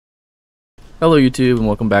Hello YouTube and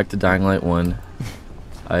welcome back to Dying Light 1.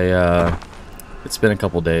 It's been a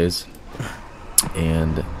couple days,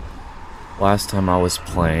 and last time I was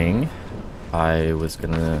playing I was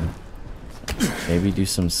gonna maybe do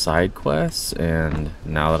some side quests, and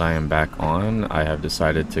now that I am back on I have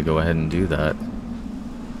decided to go ahead and do that.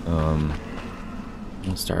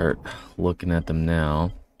 I'll start looking at them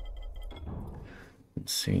now and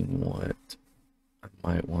seeing what I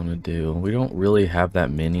might want to do. We don't really have that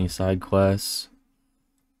many side quests,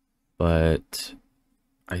 but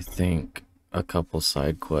I think a couple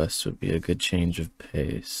side quests would be a good change of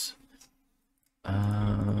pace.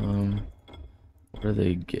 What do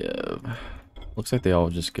they give? Looks like they all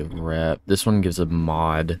just give rep. This one gives a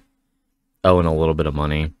mod. Oh, and a little bit of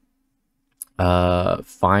money.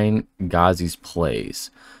 Find Ghazi's place.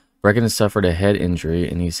 Brecken has suffered a head injury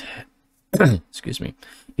and he's excuse me.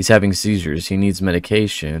 He's having seizures. He needs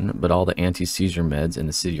medication, but all the anti-seizure meds in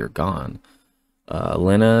the city are gone.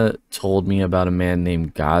 Lena told me about a man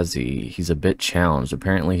named Ghazi. He's a bit challenged.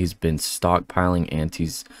 Apparently he's been stockpiling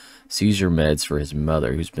anti-seizure meds for his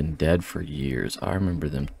mother, who's been dead for years. I remember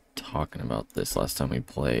them talking about this last time we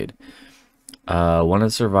played. One of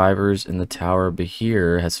the survivors in the Tower of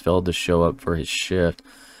Bahir has failed to show up for his shift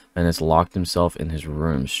and has locked himself in his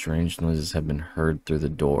room. Strange noises have been heard through the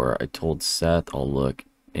door. I told Seth I'll look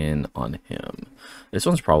in on him. This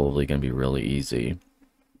one's probably going to be really easy,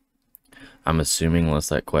 I'm assuming, unless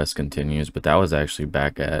that quest continues, but that was actually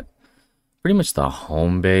back at pretty much the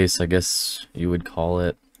home base, I guess you would call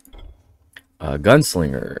it.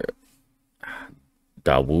 Gunslinger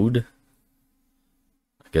Dawood,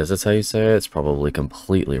 I guess that's how you say it. It's probably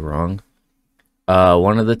completely wrong.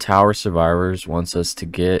 One of the tower survivors wants us to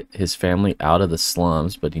get his family out of the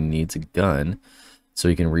slums, but he needs a gun so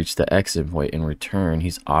he can reach the exit point. In return,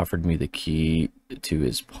 he's offered me the key to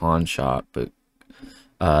his pawn shop, but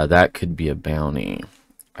that could be a bounty.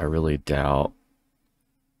 I really doubt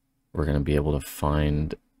we're going to be able to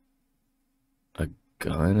find a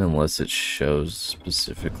gun unless it shows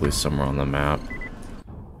specifically somewhere on the map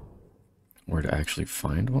where to actually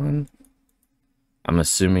find one. I'm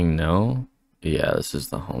assuming no. Yeah, this is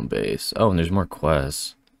the home base. Oh, and there's more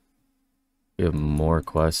quests. We have more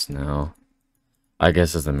quests now. I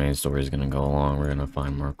guess as the main story is going to go along, we're going to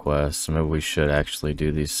find more quests. So maybe we should actually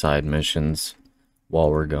do these side missions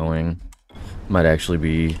while we're going. Might actually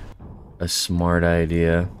be a smart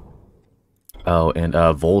idea. Oh, and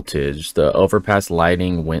voltage. The overpass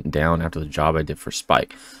lighting went down after the job I did for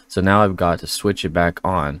Spike. So now I've got to switch it back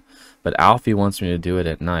on. But Alfie wants me to do it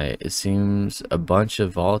at night. It seems a bunch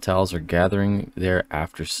of volatiles are gathering there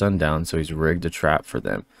after sundown, so he's rigged a trap for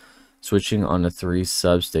them. Switching on the 3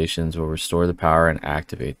 substations will restore the power and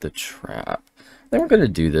activate the trap. I think we're going to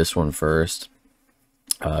do this one first.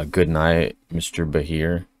 Good night, Mr.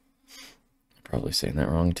 Bahir. Probably saying that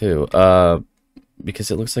wrong too. Because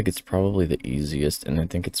it looks like it's probably the easiest, and I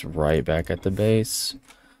think it's right back at the base.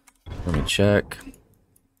 Let me check.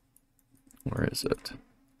 Where is it?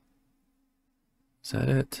 Is that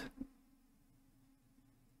it?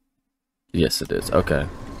 Yes, it is. Okay.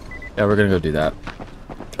 Yeah, we're gonna go do that.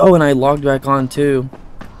 Oh, and I logged back on too,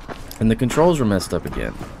 and the controls were messed up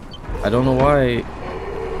again. I don't know why.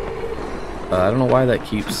 I don't know why that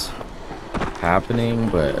keeps happening,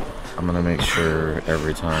 but I'm gonna make sure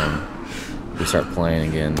every time we start playing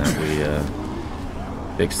again that we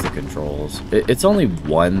fix the controls. It's only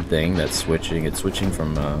one thing that's switching. It's switching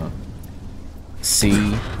from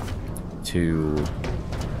C to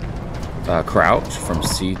crouch, from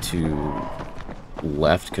C to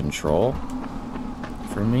left control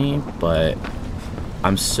for me, but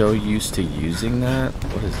I'm so used to using that.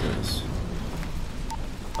 What is this?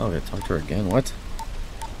 Oh, I gotta talk to her again. What?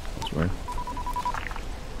 That's weird.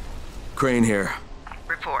 Crane here.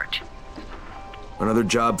 Report. Another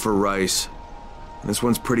job for Rice. This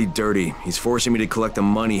one's pretty dirty. He's forcing me to collect the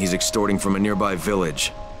money he's extorting from a nearby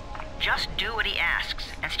village. Just do what he asks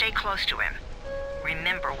and stay close to him.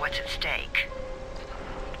 Remember what's at stake.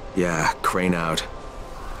 Yeah, Crane out.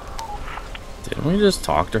 Didn't we just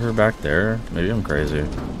talk to her back there? Maybe I'm crazy.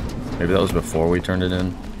 Maybe that was before we turned it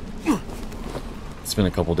in. It's been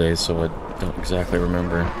a couple days, so I don't exactly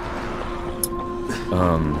remember.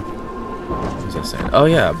 What was I saying? Oh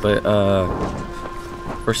yeah, but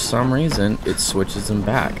for some reason it switches them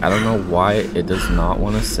back. I don't know why it does not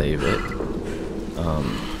want to save it.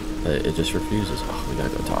 But it just refuses. Oh, we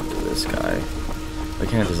gotta go talk to this guy. I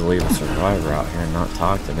can't just leave a survivor out here and not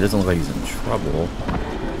talk to him. It doesn't look like he's in trouble.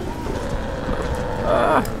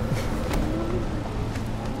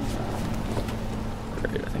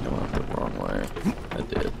 Great, I think I went the wrong way. I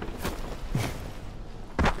did.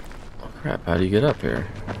 Oh crap, how do you get up here?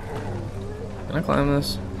 Can I climb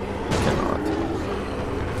this? I cannot.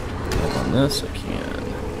 Up on this, I can.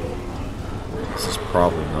 This is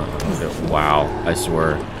probably not okay. Wow, I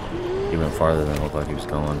swear. He went farther than it looked like he was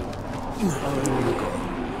going.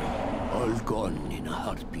 All gone in a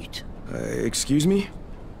heartbeat. Excuse me?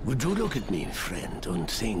 Would you look at me, friend, and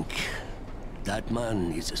think that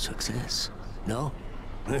man is a success? No?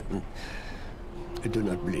 I do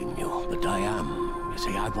not blame you, but I am,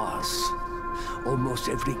 say I was. Almost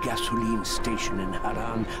every gasoline station in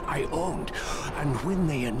Haran I owned. And when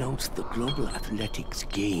they announced the Global Athletics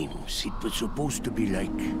Games, it was supposed to be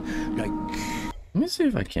like... Let me see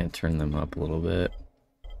if I can't turn them up a little bit.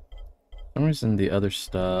 For some reason, the other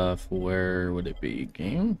stuff, where would it be?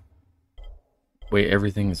 Game? Wait,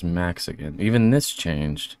 everything is max again. Even this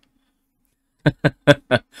changed.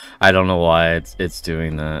 I don't know why it's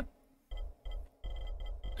doing that.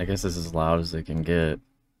 I guess it's as loud as they can get.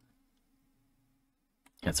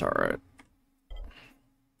 It's alright.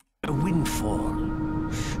 A windfall.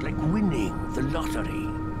 Like winning the lottery.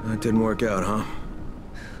 That didn't work out, huh?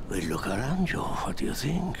 Well, look around you. What do you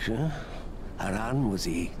think, huh? Haran was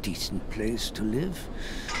a decent place to live.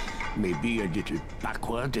 Maybe a little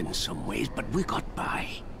backward in some ways, but we got by.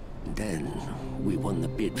 Then we won the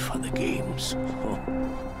bid for the games. Oh,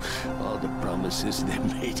 all the promises they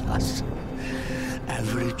made us.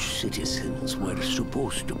 Average citizens were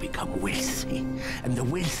supposed to become wealthy. And the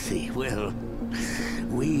wealthy, well,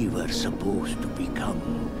 we were supposed to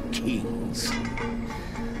become kings.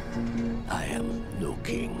 I am no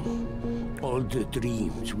king. All the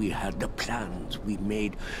dreams we had, the plans we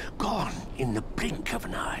made, gone in the blink of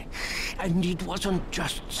an eye. And it wasn't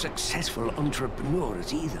just successful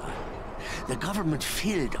entrepreneurs either. The government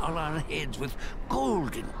filled all our heads with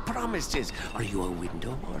golden promises. Are you a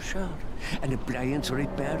window washer? An appliance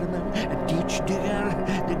repairman? A ditch digger?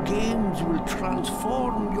 The games will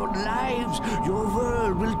transform your lives. Your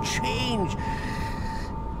world will change.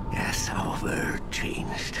 Yes, our world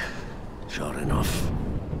changed. Sure enough.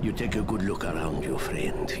 You take a good look around you,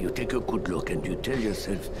 friend. You take a good look and you tell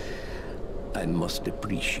yourself, I must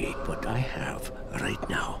appreciate what I have right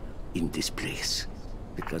now in this place.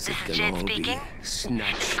 Because it This is can Jade all speaking. be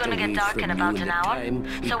snatched It's gonna away get dark from in you about in an the hour. time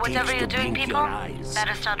it So whatever takes you're to doing, blink people, your eyes.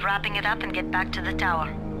 better start wrapping it up and get back to the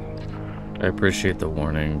tower. I appreciate the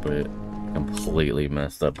warning, but completely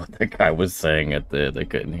messed up what the guy was saying at the I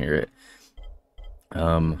couldn't hear it.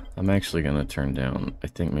 I'm actually gonna turn down, I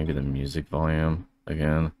think maybe the music volume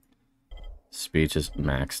again. Speech is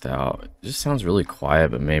maxed out. It just sounds really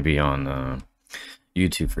quiet, but maybe on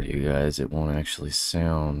YouTube for you guys it won't actually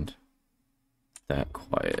sound that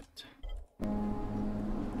quiet. I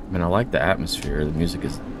mean, I like the atmosphere, the music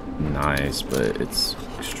is nice, but it's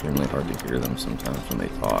extremely hard to hear them sometimes when they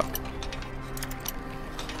talk.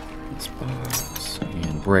 This box,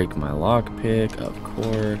 and break my lockpick, of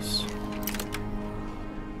course.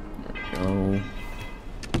 There we go.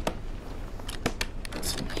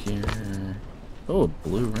 What's in here? Oh,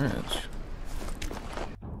 blue wrench.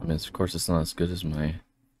 I mean, of course, it's not as good as my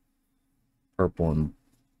purple and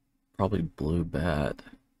probably blue bat.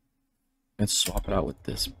 Let's swap it out with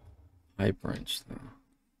this pipe wrench, though.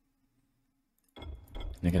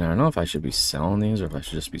 And again, I don't know if I should be selling these or if I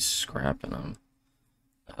should just be scrapping them.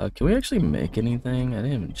 Can we actually make anything? I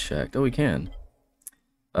didn't even check. Oh, we can.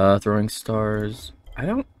 Throwing stars. I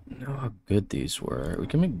don't know how good these were. We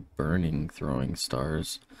can make burning throwing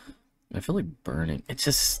stars. I feel like burning. It's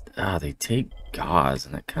just, they take gauze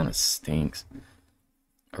and that kind of stinks.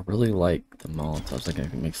 I really like the Molotovs. Like I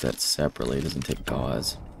can mix that separately. It doesn't take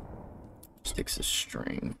gauze. Sticks a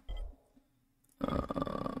string. I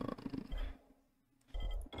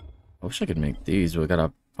wish I could make these, but we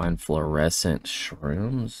gotta find fluorescent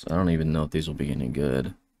shrooms. I don't even know if these will be any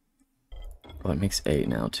good. Oh, it makes 8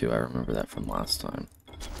 now too. I remember that from last time.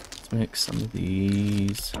 Let's make some of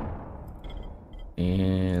these.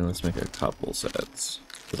 And let's make a couple sets.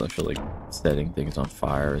 Because I feel like setting things on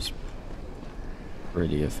fire is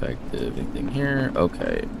pretty effective. Anything here?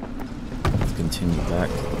 Okay. Let's continue back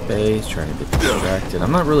to the base, trying to get distracted.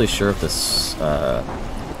 I'm not really sure if this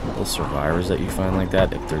little survivors that you find like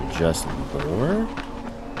that, if they're just lore,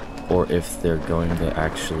 or if they're going to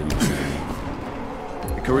actually be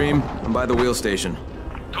Hey, Kareem, I'm by the wheel station.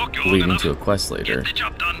 leading to a quest later. Get the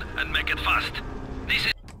job done and make it fast. This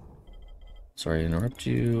is Sorry to interrupt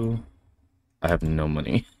you. I have no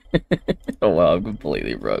money. Oh wow, I'm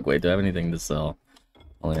completely broke. Wait, do I have anything to sell?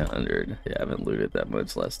 Only 100. Yeah, I haven't looted that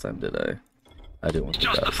much last time, did I? I do want the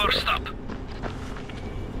just the best, first though. stop.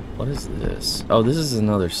 What is this? Oh, this is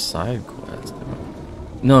another side quest.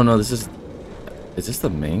 No, this is... Is this the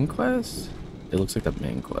main quest? It looks like the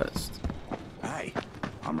main quest. Aye,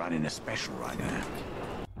 I'm running a special right now.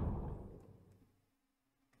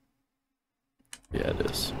 Yeah, it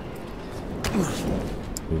is.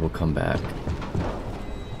 We will come back.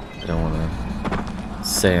 I don't want to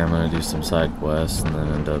say I'm going to do some side quests and then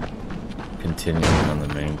end up continuing on the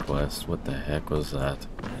main quest. What the heck was that?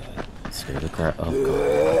 Scare the crap. Oh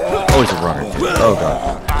god. Oh, he's a runner, dude. Oh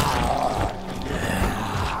god.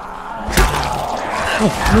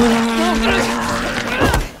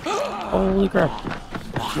 Oh, holy crap.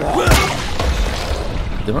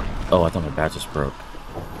 Oh, I thought my bat just broke.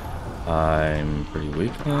 I'm pretty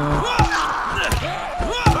weak now.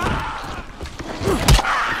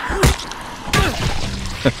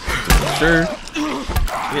 Sure.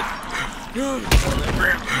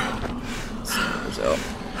 Out.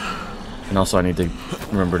 And also I need to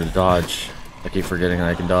remember to dodge. I keep forgetting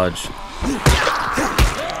I can dodge.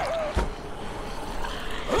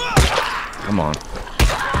 Come on.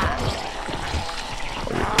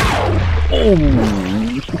 Oh.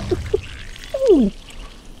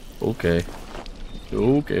 Okay.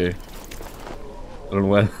 Okay. I don't know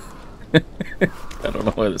why. I don't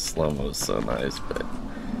know why the slow-mo is so nice, but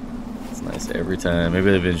it's nice every time.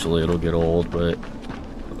 Maybe eventually it'll get old, but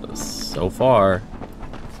so far,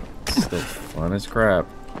 it's still fun as crap.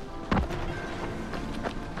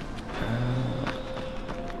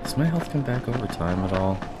 Does my health come back over time at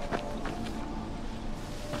all?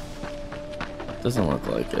 Doesn't look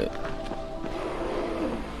like it.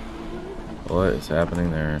 What is happening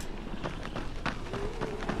there?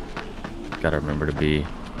 Gotta remember to be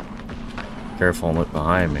careful and look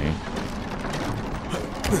behind me.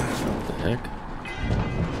 What the heck?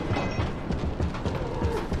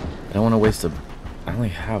 I don't want to waste a... I only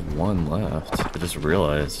have one left. I just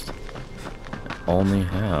realized I only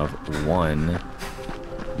have one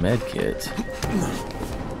med kit.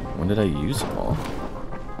 When did I use them all?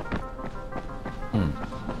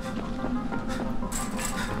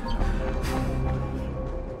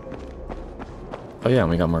 Oh yeah,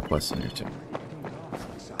 and we got more quests in here too.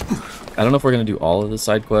 I don't know if we're gonna do all of the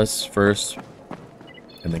side quests first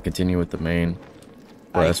and then continue with the main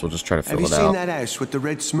quest. We'll just try to fill it out. Have you seen that house with the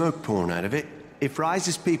red smoke pouring out of it? If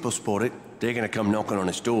Rise's people spot it, they're gonna come knocking on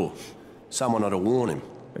his door. Someone ought to warn him.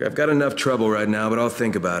 Look, I've got enough trouble right now, but I'll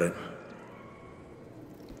think about it.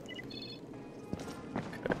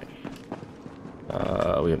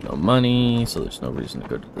 Okay. We have no money, so there's no reason to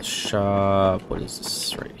go to the shop. What is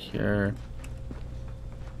this right here?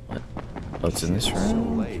 What? Oh, it's in this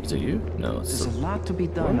room? Is it you? No, it's There's a lot to be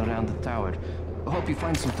done around the tower. I hope you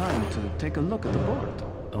find some time to take a look at the board.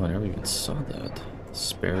 Oh, I never even saw that.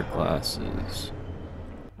 Spare glasses.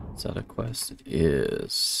 Is that a quest? It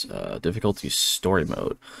is. Difficulty story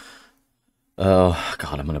mode. Oh,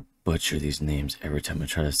 God, I'm gonna butcher these names every time I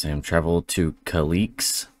try to say them. Travel to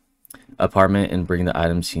Kalik's apartment and bring the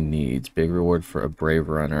items he needs. Big reward for a brave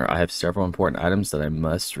runner. I have several important items that I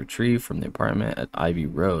must retrieve from the apartment at Ivy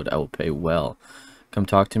Road. I will pay well. Come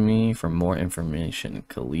talk to me for more information.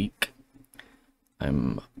 Kalik.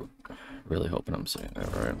 I'm really hoping I'm saying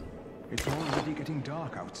that right. It's already getting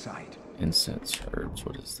dark outside. Incense herbs.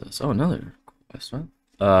 What is this? Oh, another quest.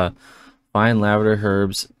 What? Find lavender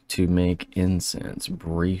herbs to make incense.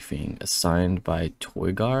 Briefing assigned by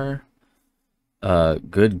Toygar.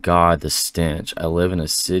 Good God, the stench. I live in a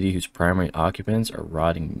city whose primary occupants are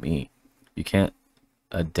rotting meat. You can't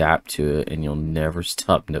adapt to it and you'll never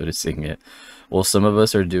stop noticing it. Well, some of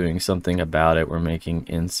us are doing something about it. We're making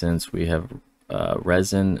incense. We have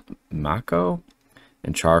resin mako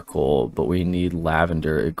and charcoal, but we need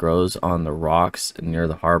lavender. It grows on the rocks near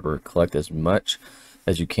the harbor. Collect as much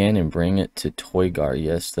as you can and bring it to Toygar.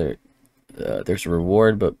 Yes, there's a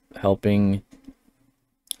reward, but helping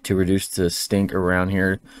to reduce the stink around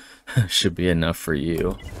here should be enough for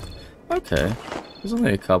you. Okay, there's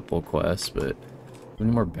only a couple quests, but any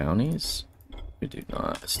more bounties? We do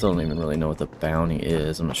not. I still don't even really know what the bounty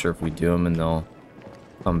is. I'm not sure if we do them and they'll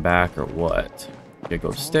come back or what. Okay, go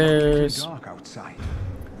upstairs. I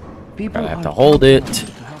have to hold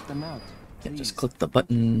it. And just click the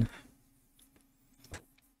button.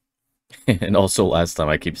 And also last time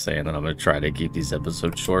I keep saying that I'm going to try to keep these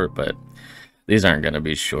episodes short, but these aren't going to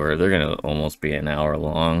be short. They're going to almost be an hour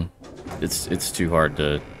long. It's too hard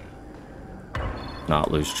to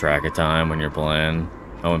not lose track of time when you're playing.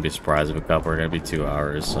 I wouldn't be surprised if a couple are going to be 2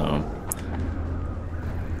 hours, so.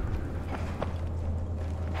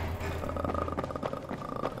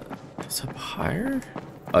 It's up higher?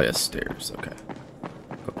 Oh, yeah, stairs. Okay.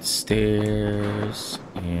 Go upstairs,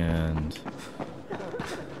 and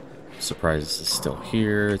surprised this is still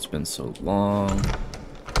here. It's been so long.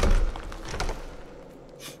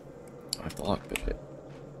 I have to lockpick it.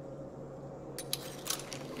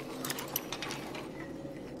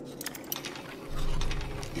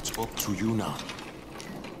 Up to you now.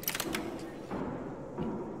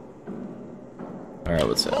 Alright,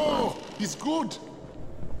 what's up? Oh, he's good.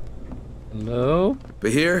 Hello?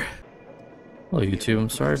 Bahir? Hello, YouTube. I'm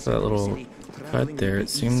sorry for that little cut there.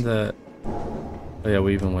 It seemed that... Oh yeah,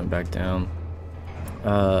 we even went back down.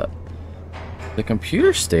 The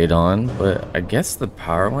computer stayed on, but I guess the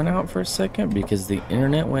power went out for a second because the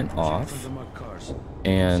internet went off.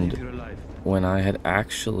 And when I had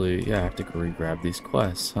actually... Yeah, I have to go re-grab these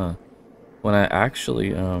quests, huh? When I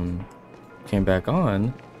actually, came back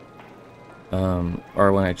on,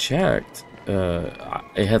 or when I checked,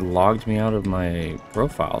 it had logged me out of my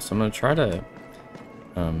profile. So I'm going to try to,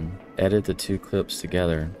 edit the two clips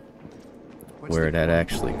together where it had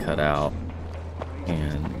actually cut out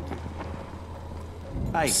and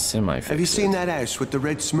Hey, semi-fix have you seen it. that house with the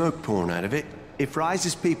red smoke pouring out of it? If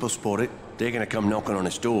Rise's people spot it, they're gonna come knocking on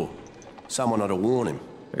his door. Someone ought to warn him.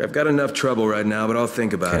 Look, I've got enough trouble right now, but I'll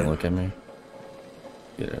think about Can't it. look at me.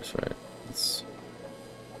 Yeah, that's right. It's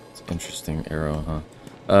interesting arrow,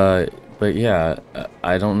 huh? But yeah,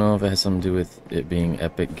 I don't know if it has something to do with it being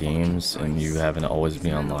Epic Games and you having to always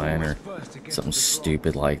be online or something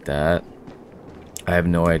stupid like that. I have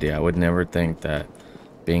no idea. I would never think that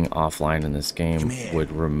being offline in this game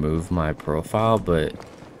would remove my profile, but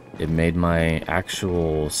it made my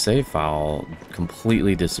actual save file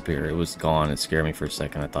completely disappear. It was gone. It scared me for a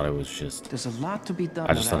second. I thought it was just... There's a lot to be done.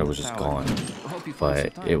 I just thought it was just gone.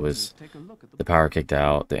 But it was... The power kicked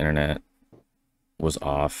out, the internet was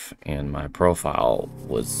off, and my profile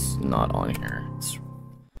was not on here. It's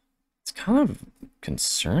kind of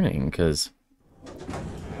concerning, because...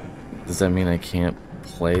 Does that mean I can't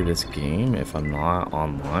play this game if I'm not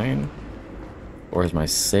online? Or is my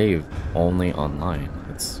save only online?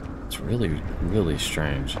 It's really, really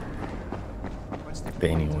strange. But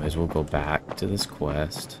anyways, we'll go back to this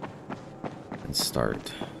quest and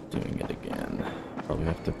start doing it again. Probably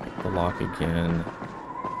have to pick the lock again.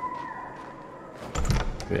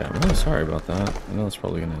 But yeah, I'm really sorry about that. I know it's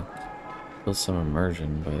probably gonna feel some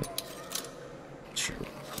immersion, but I'm not sure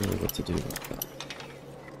really what to do about that.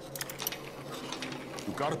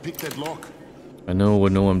 You gotta pick that lock. I know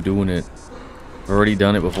I'm doing it. I've already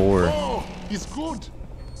done it before. Oh, he's good.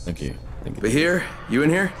 Thank you. Thank you. Bahir, you in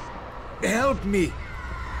here? Help me!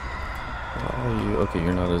 Oh, you? Okay,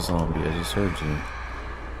 you're not a zombie. I just heard you.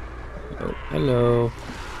 Oh, hello.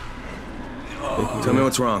 Tell me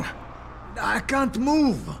what's wrong. I can't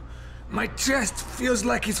move. My chest feels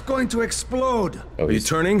like it's going to explode. Oh, Are you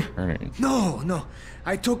turning? turning. No.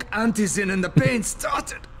 I took Antizin and the pain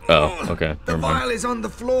started. Oh, okay. The Never mind. vial is on the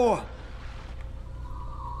floor.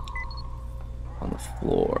 On the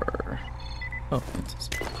floor. Oh, it's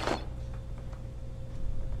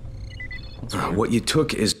What you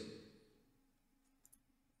took is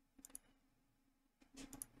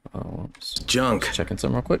oh, oops. junk. Checking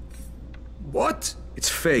something real quick. What? It's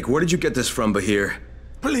fake. Where did you get this from, Bahir?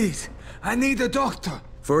 Please, I need a doctor.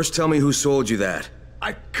 First, tell me who sold you that.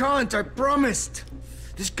 I can't, I promised.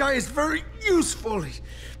 This guy is very useful.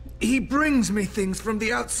 He brings me things from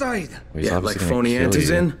the outside. He's Yeah, obviously like gonna phony kill you.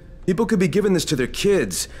 Antizin? People could be giving this to their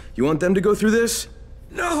kids. You want them to go through this?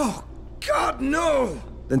 No! God, no!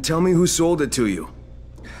 Then tell me who sold it to you.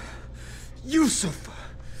 Yusuf.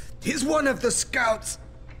 He's one of the scouts.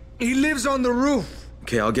 He lives on the roof.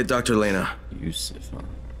 Okay, I'll get Dr. Lena. Yusuf, huh?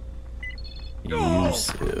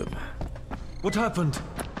 Yusuf. What happened?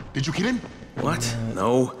 Did you kill him? What?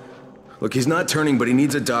 No. Look, he's not turning, but he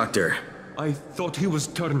needs a doctor. I thought he was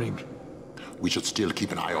turning. We should still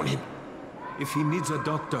keep an eye on him. If he needs a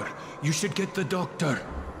doctor, you should get the doctor.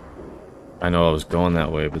 I know I was going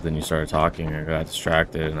that way, but then you started talking and I got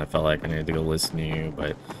distracted and I felt like I needed to go listen to you,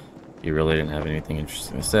 but you really didn't have anything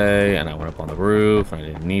interesting to say, and I went up on the roof and I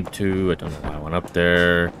didn't need to. I don't know why I went up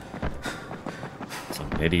there.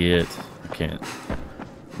 I'm an idiot. I can't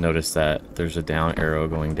notice that there's a down arrow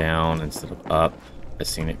going down instead of up. I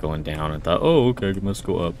seen it going down and thought, oh, okay, I must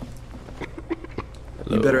go up.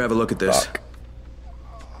 Hello. You better have a look at this. Fuck.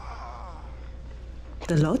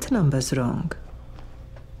 The lot number's wrong.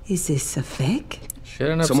 Is this a fake? Shit,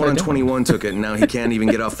 an Someone on upside down. 21 took it, and now he can't even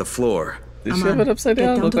get off the floor. Did she have it upside Get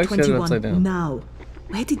down? down Looked to like she had it 21 upside down. now.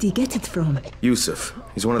 Where did he get it from? Yusuf.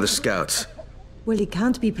 He's one of the scouts. Well, he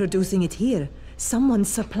can't be producing it here. Someone's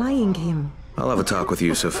supplying him. I'll have a talk with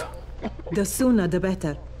Yusuf. The sooner the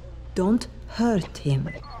better. Don't hurt him.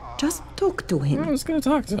 Just talk to I him. was gonna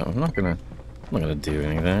talk to him. I'm not gonna do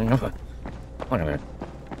anything. I'm not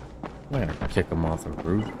gonna kick him off the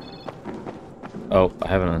roof. Oh, I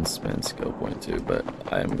have an unspent skill point too, but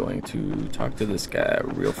I am going to talk to this guy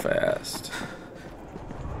real fast.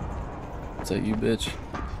 Is that you, bitch?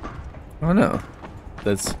 Oh no,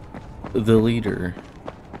 that's the leader.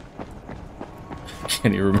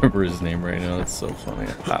 Can't even remember his name right now. It's so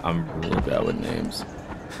funny. I'm really bad with names.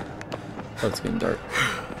 Oh, it's getting dark.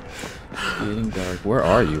 It's getting dark. Where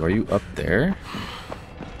are you? Are you up there?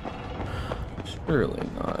 Surely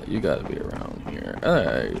not. You gotta be around here.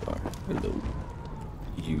 There you are. Hello.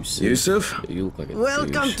 Yusuf? You look like a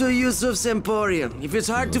Welcome douche. to Yusuf's Emporium. If it's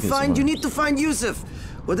hard to find, you need to find Yusuf.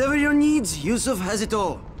 Whatever your needs, Yusuf has it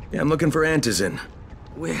all. Yeah, I'm looking for Antizin.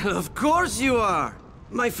 Well, of course you are.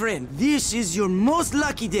 My friend, this is your most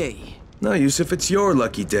lucky day. No, Yusuf, it's your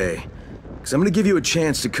lucky day. Because I'm going to give you a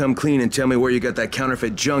chance to come clean and tell me where you got that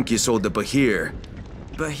counterfeit junk you sold to Bahir.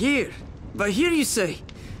 Bahir? Bahir, you say?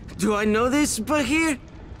 Do I know this Bahir?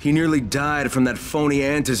 He nearly died from that phony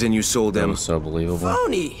Antizin you sold him. That was so believable.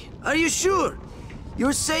 Phony? Are you sure?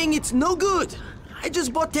 You're saying it's no good? I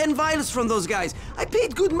just bought 10 vials from those guys. I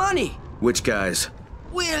paid good money. Which guys?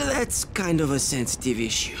 Well, that's kind of a sensitive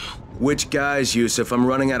issue. Which guys, Yusuf? I'm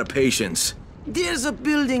running out of patience. There's a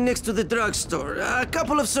building next to the drugstore. A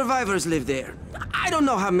couple of survivors live there. I don't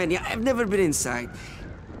know how many. I've never been inside.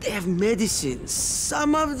 They have medicines.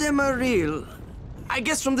 Some of them are real. I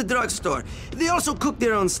guess from the drugstore. They also cook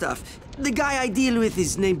their own stuff. The guy I deal with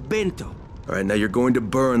is named Bento. All right, now you're going to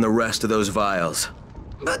burn the rest of those vials.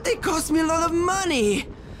 But they cost me a lot of money.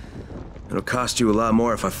 It'll cost you a lot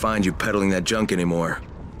more if I find you peddling that junk anymore.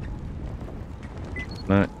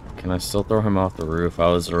 Can I still throw him off the roof? I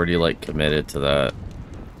was already, like, committed to that.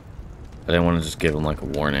 I didn't want to just give him, like, a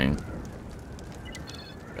warning.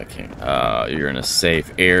 I can't. You're in a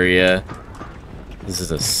safe area. This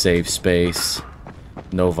is a safe space.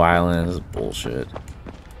 No violence. This is bullshit.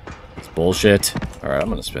 It's bullshit. Alright, I'm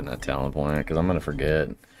gonna spend that talent point because I'm gonna forget.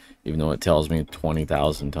 Even though it tells me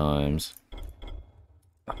 20,000 times.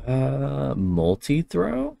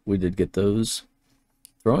 Multi-throw? We did get those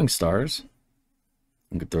throwing stars.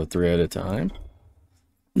 You can throw 3 at a time.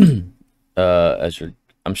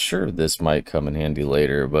 I'm sure this might come in handy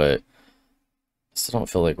later, but I still don't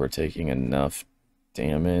feel like we're taking enough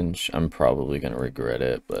damage. I'm probably gonna regret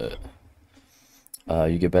it, but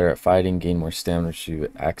you get better at fighting, gain more stamina, receive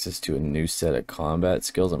access to a new set of combat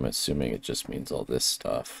skills. I'm assuming it just means all this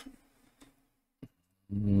stuff.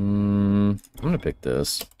 I'm gonna pick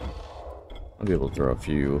this. I'll be able to throw a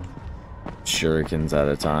few shurikens at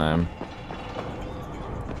a time.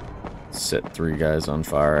 Set 3 guys on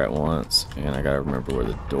fire at once, and I gotta remember where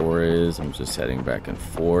the door is. I'm just heading back and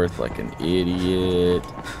forth like an idiot.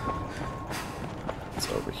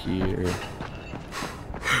 It's over here.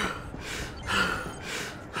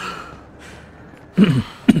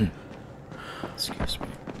 Excuse me.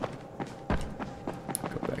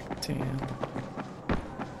 Go back down.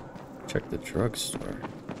 Check the drugstore.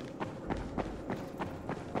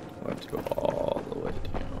 I'll have to go all the way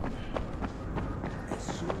down.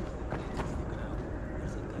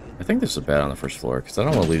 I think there's a bed on the first floor because I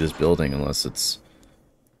don't want to leave this building unless it's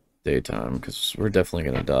daytime, because we're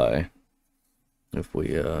definitely gonna die if we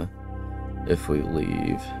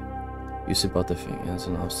leave. Yusuf bought the fans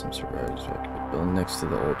and off some survivors building next to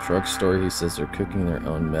the old drugstore. He says they're cooking their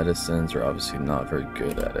own medicines. They're obviously not very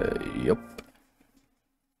good at it. Yep.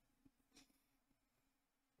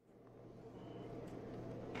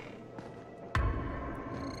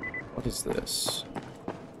 What is this?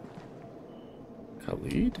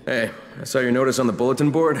 Khalid? Hey, I saw your notice on the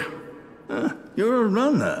bulletin board. You're a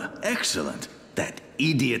runner. Excellent. That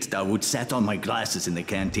idiot Dawood sat on my glasses in the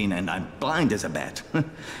canteen and I'm blind as a bat.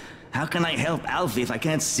 How can I help Alfie if I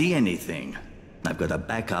can't see anything? I've got a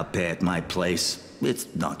backup pair at my place. It's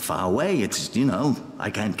not far away. It's, you know, I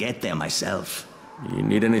can't get there myself. You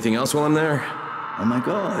need anything else while I'm there? Oh my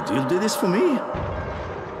god, you'll do this for me?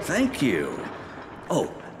 Thank you.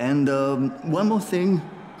 Oh, and one more thing.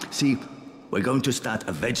 See, we're going to start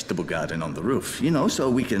a vegetable garden on the roof, you know, so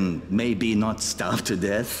we can maybe not starve to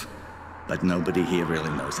death. But nobody here really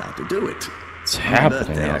knows how to do it. It's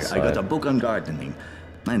happening I got a book on gardening.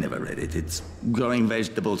 I never read it. It's growing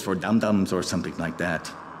vegetables for dum-dums or something like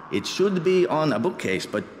that. It should be on a bookcase,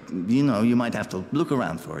 but, you know, you might have to look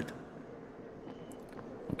around for it.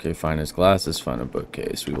 Okay, find his glasses, find a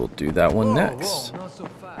bookcase. We will do that one next. Whoa, not so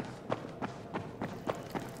fast.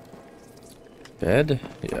 Bed?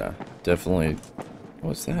 Yeah, definitely.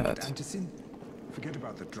 What's that? Forget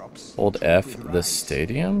about the drops. Hold F, the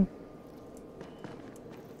stadium?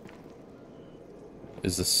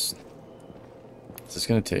 Is this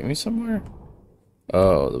gonna take me somewhere?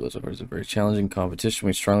 Oh, the Wizard is a very challenging competition.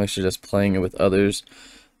 We strongly suggest playing it with others.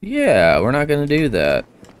 Yeah, we're not gonna do that.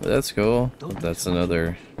 But that's cool. That's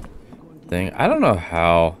another thing. I don't know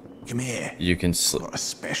how Come here. you can Got a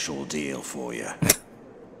special deal for you.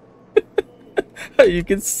 You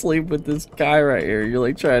can sleep with this guy right here. You're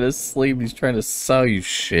like trying to sleep. He's trying to sell you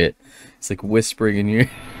shit. It's like whispering in your.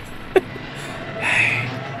 Hey,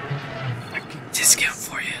 discount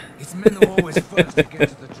for you. It's men who always first to get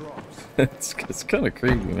to the drops. It's kind of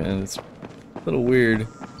creepy, man. It's a little weird.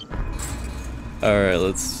 All right,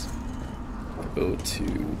 let's go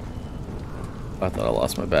to. I thought I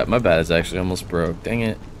lost my bat. My bat is actually almost broke. Dang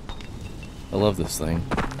it. I love this thing.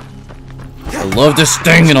 I love this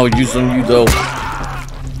thing, and I'll use on you though.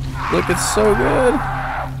 Look, it's so good.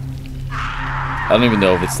 I don't even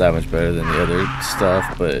know if it's that much better than the other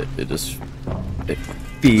stuff, but it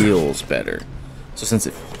feels better. So since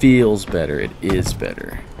it feels better, it is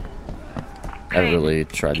better. I haven't really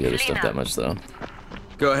tried the other stuff that much though.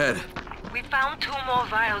 Go ahead. We found 2 more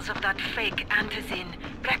vials of that fake antizin.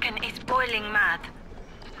 Brecken is boiling mad.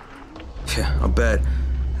 Yeah, I'll bet.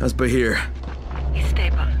 How's Bahir? He's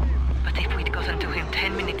stable, but if we'd gotten to him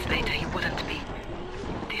 10 minutes later, he wouldn't be.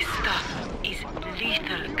 This stuff is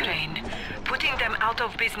lethal, Crane. Putting them out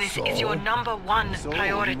of business is your #1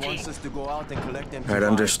 priority. Alright,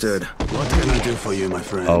 understood. What can I do for you, my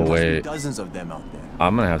friend? Oh wait, Dozens of them out there.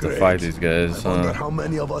 I'm gonna have to fight these guys. I wonder how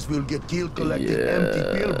many of us will get killed collecting empty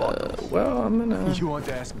pill bottles. Well, I'm gonna. You want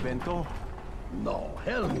to ask Bento? No,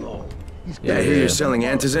 hell no. Yeah, I hear you're selling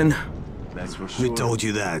antizin. That's for sure. We told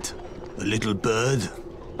you that. A little bird.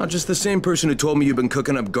 Not just the same person who told me you've been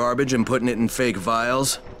cooking up garbage and putting it in fake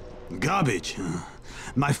vials. Garbage?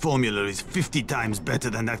 My formula is 50 times better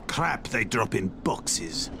than that crap they drop in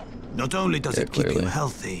boxes. Not only does it keep you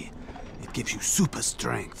healthy, it gives you super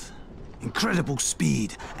strength, incredible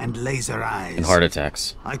speed, and laser eyes. And heart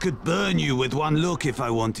attacks. I could burn you with one look if I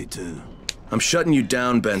wanted to. I'm shutting you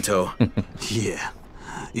down, Bento. Yeah.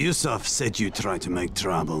 Yusuf said you tried to make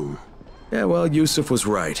trouble. Yeah, well, Yusuf was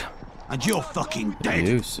right. And you're fucking dead.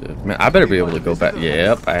 Yusuf. Man, I better be able to go back.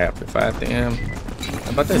 Yep, I have to fight them.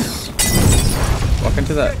 How about this? Walk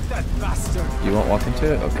into that. You won't walk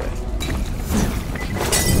into it? Okay.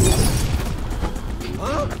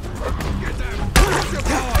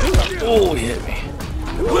 Oh, he hit me.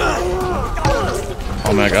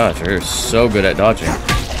 Oh my gosh, you're so good at dodging.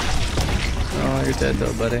 Oh, you're dead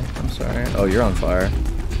though, buddy. I'm sorry. Oh, you're on fire.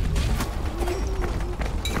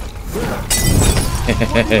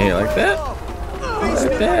 Hey, like that?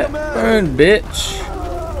 Like that? Burn, bitch.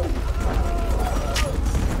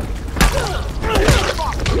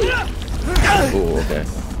 Oh, okay.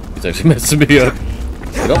 He's actually messing me up.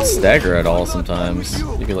 They don't stagger at all sometimes.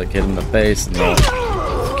 You can like hit them in the face and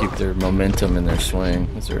they'll keep their momentum in their swing.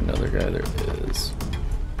 Is there another guy? There is.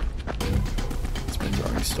 It's my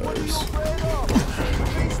throwing stars.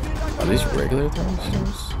 Are these regular throwing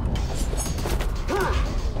stars?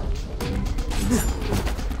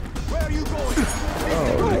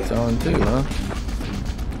 Oh, we're throwing too, huh?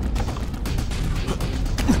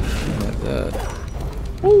 Like that.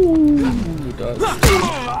 Ooh, dodge.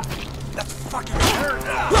 That's fucking hurt.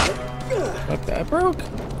 Fuck, that broke?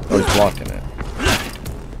 Oh, he's blocking it.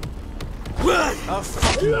 I'll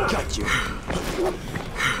fucking got you.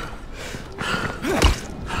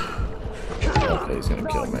 Okay, he's gonna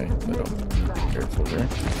kill me. But careful there.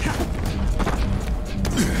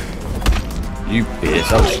 You bitch,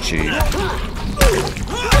 that was cheap.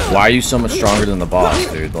 Why are you so much stronger than the boss,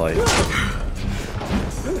 dude? Like,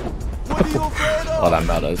 oh, I'm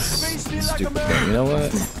out of stupid thing. You know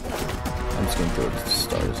what? I'm just gonna throw the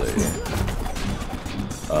stars at you.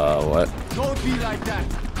 What? Don't be like that.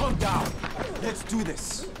 Calm down. Let's do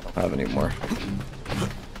this. I don't have any more.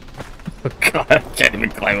 God, I can't even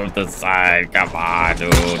climb up the side. Come on,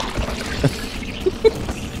 dude.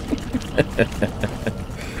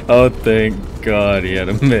 Oh, thank God he had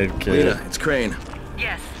a med kit. Lena, it's Crane.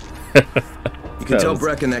 Yes. You can tell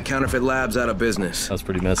Brecken that counterfeit lab's out of business. That was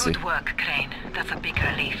pretty messy. Good work, Crane. That's a big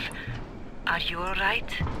relief. Are you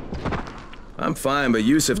alright? I'm fine, but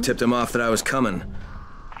Yusuf tipped him off that I was coming.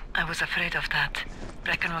 I was afraid of that.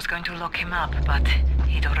 Brecken was going to lock him up, but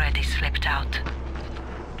he'd already slipped out.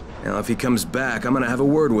 Now, if he comes back, I'm gonna have a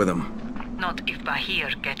word with him. Not if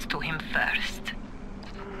Bahir gets to him first.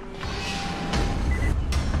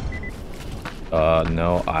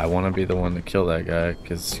 No, I want to be the one to kill that guy,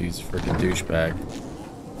 because he's a freaking douchebag.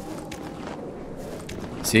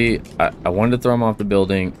 See, I wanted to throw him off the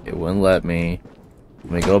building, it wouldn't let me.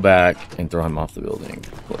 Let me go back and throw him off the building,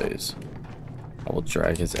 please. I will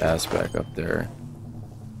drag his ass back up there.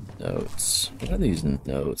 Notes. What are these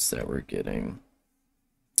notes that we're getting?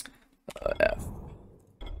 F.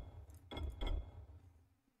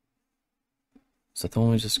 Is that the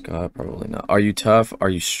one we just got? Probably not. Are you tough?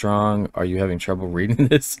 Are you strong? Are you having trouble reading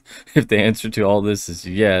this? If the answer to all this is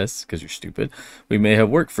yes, because you're stupid, we may have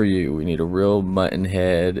work for you. We need a real mutton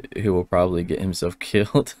head who will probably get himself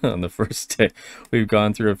killed on the first day. We've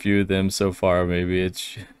gone through a few of them so far. Maybe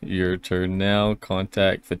it's your turn now.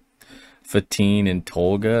 Contact Fatine and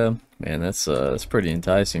Tolga. Man, that's pretty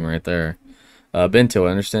enticing right there. Bento,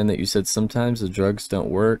 I understand that you said sometimes the drugs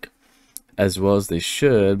don't work as well as they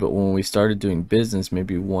should, but when we started doing business,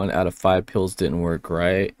 maybe 1 out of 5 pills didn't work,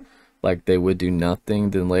 right? Like they would do nothing.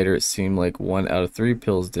 Then later it seemed like 1 out of 3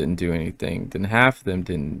 pills didn't do anything. Then half of them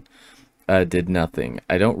did nothing.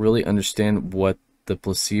 I don't really understand what the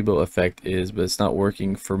placebo effect is, but it's not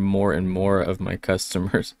working for more and more of my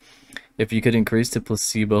customers. If you could increase the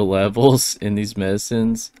placebo levels in these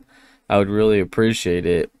medicines, I would really appreciate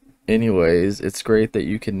it. Anyways, it's great that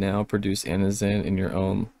you can now produce Anazan in your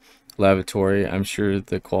own laboratory. I'm sure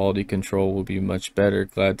the quality control will be much better.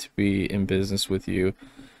 Glad to be in business with you.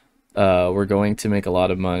 We're going to make a lot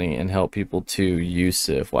of money and help people too.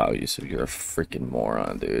 Yusuf. Wow, Yusuf, you're a freaking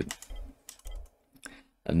moron, dude.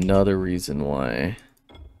 Another reason why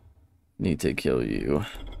I need to kill you.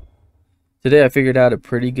 Today I figured out a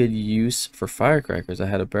pretty good use for firecrackers. I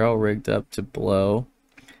had a barrel rigged up to blow,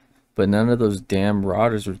 but none of those damn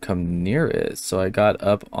rotters would come near it. So I got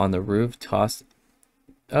up on the roof, tossed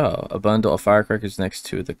a bundle of firecrackers next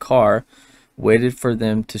to the car, waited for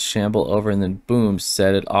them to shamble over, and then boom,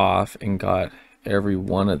 set it off and got every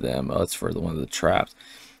one of them. Oh, it's for one of the traps.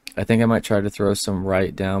 I think I might try to throw some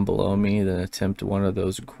right down below me, then attempt one of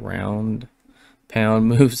those ground pound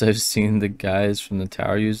moves I've seen the guys from the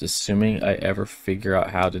tower use, assuming I ever figure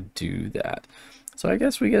out how to do that. So I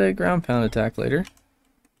guess we get a ground pound attack later.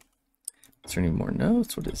 Is there any more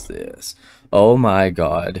notes? What is this? Oh my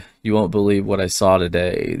god. You won't believe what I saw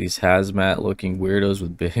today. These hazmat looking weirdos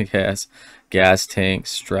with big ass gas tanks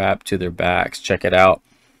strapped to their backs. Check it out.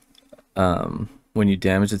 When you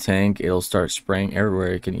damage the tank, it'll start spraying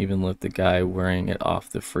everywhere. It can even lift the guy wearing it off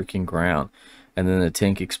the freaking ground. And then the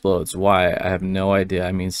tank explodes. Why? I have no idea.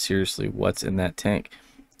 I mean, seriously, what's in that tank?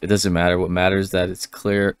 It doesn't matter. What matters is that it's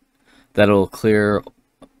clear, that it'll clear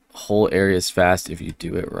whole areas fast if you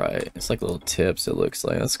do it right. It's like little tips, it looks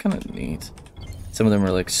like. That's kind of neat. Some of them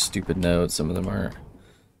are like stupid notes, some of them are...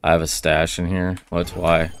 I have a stash in here. What's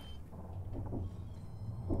why?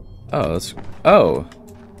 Oh, that's... Oh!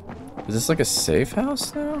 Is this like a safe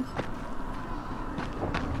house now?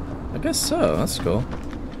 I guess so, that's cool.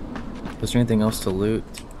 Is there anything else to loot?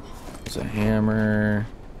 There's a hammer.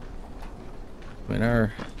 I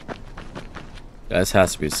mean, this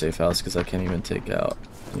has to be a safe house because I can't even take out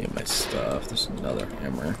any of my stuff. There's another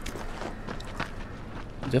hammer.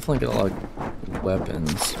 Definitely get a lot of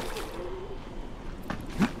weapons.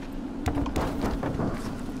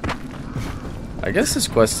 I guess this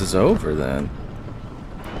quest is over then.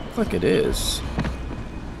 Looks like it is.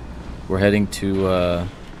 We're heading to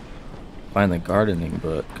find the gardening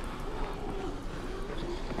book.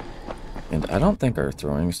 And I don't think our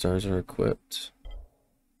throwing stars are equipped.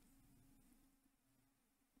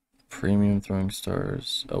 Premium throwing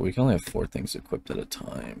stars. Oh, we can only have 4 things equipped at a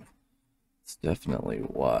time. That's definitely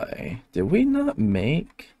why. Did we not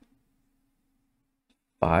make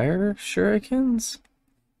fire shurikens?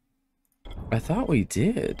 I thought we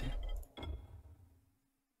did.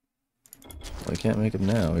 Well, I can't make them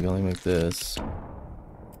now. We can only make this.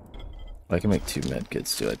 I can make 2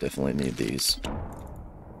 medkits too. I definitely need these.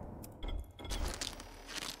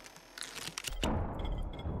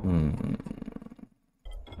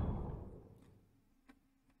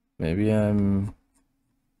 Maybe I'm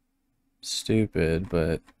stupid,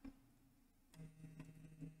 but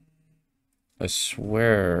I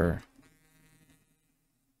swear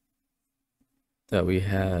that we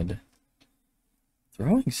had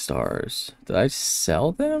throwing stars. Did I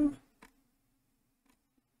sell them?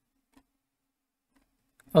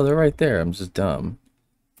 Oh, they're right there. I'm just dumb.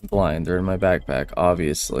 Blind. They're in my backpack,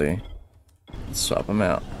 obviously. Let's swap them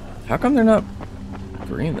out. How come they're not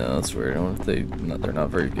green though? That's weird. I wonder if they're not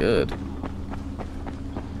very good.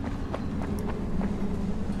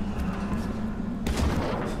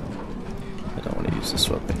 I don't want to use this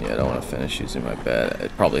weapon yet. I don't want to finish using my bat.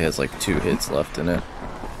 It probably has like 2 hits left in it.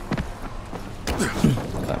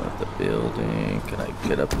 Climb up the building. Can I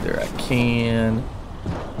get up there? I can.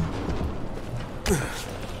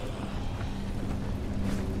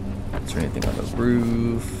 Is there anything on the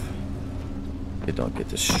roof? Okay, don't get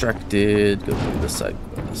distracted. Go through the side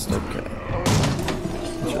quest. Okay. I'm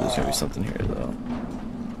sure there's gonna be something here though.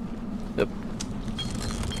 Yep.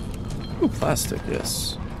 Ooh, plastic,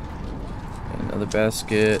 yes. And another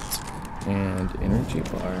basket and energy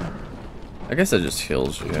bar. I guess it just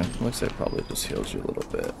heals you. Looks like it probably just heals you a little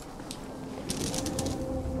bit.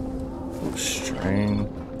 Ooh, string.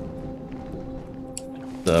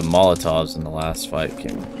 The Molotovs in the last fight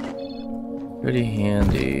came pretty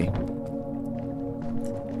handy.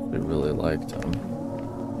 We really liked them.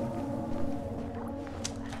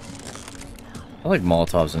 I like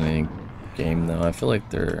Molotovs in any game though. I feel like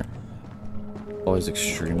they're always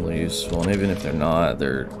extremely useful, and even if they're not,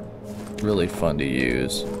 they're really fun to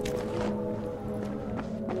use.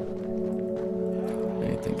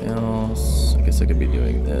 Anything else? I guess I could be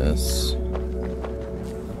doing this.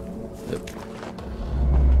 Yep.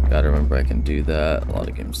 Gotta remember I can do that. A lot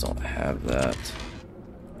of games don't have that.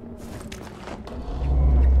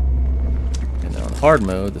 And now in hard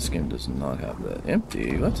mode, this game does not have that.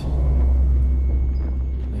 Empty, what?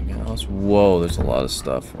 Anything else? Whoa, there's a lot of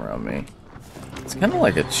stuff around me. It's kind of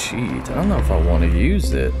like a cheat. I don't know if I want to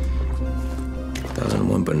use it.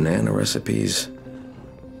 1001 banana recipes.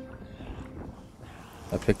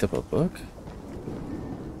 I picked up a book?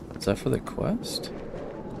 Is that for the quest?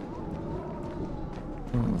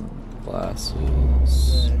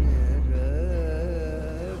 Glasses.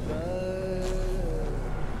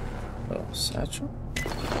 Oh, satchel?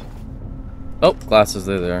 Oh, glasses,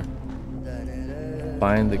 they're there.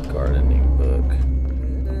 Find the gardening book.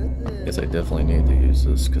 Guess I definitely need to use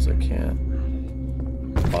this because I can't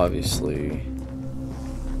obviously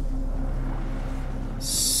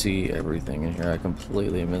see everything in here. I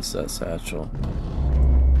completely missed that satchel.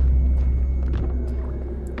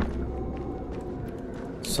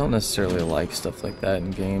 Just don't necessarily like stuff like that in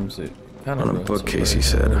games. It kind of on a bookcase, he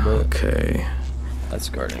said. Okay. That's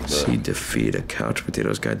gardening book. Seed to feed, a couch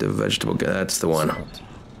potatoes guide to vegetable guide. That's the one.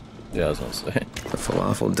 Yeah, I was gonna say. The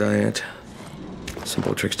falafel diet.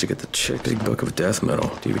 Simple tricks to get the chick. Big book of death metal.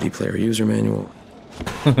 DVD player user manual.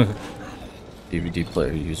 DVD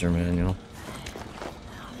player user manual.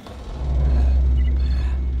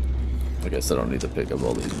 I guess I don't need to pick up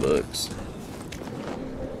all these books.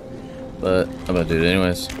 But I'm gonna do it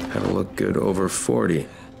anyways. How to look good over 40.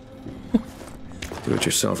 Do it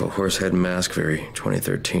yourself, a horse head mask fairy,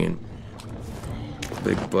 2013.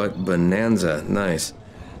 Big butt bonanza, nice.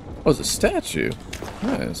 Oh, it's a statue.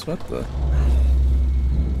 Nice, what the?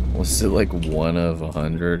 Was it like 1 of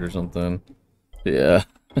 100 or something? Yeah.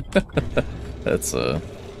 That's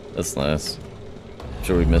nice. I'm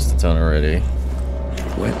sure we missed a ton already.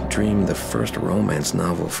 Wet Dream, the first romance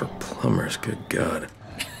novel for plumbers, good God.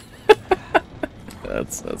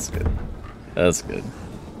 That's good. That's good.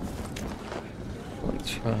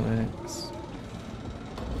 Electronics.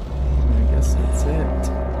 I guess that's it.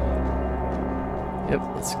 Yep,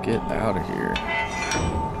 let's get out of here.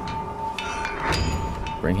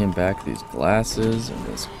 Bring him back these glasses and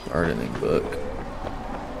this gardening book.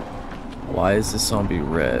 Why is this zombie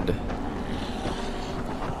red?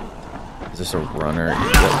 Is this a runner?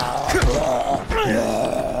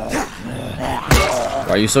 Why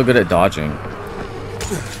are you so good at dodging?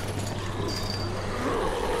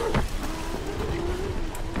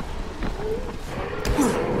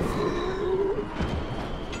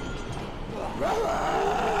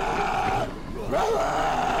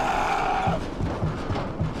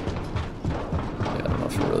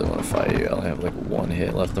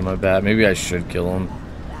 Left on my bat. Maybe I should kill him.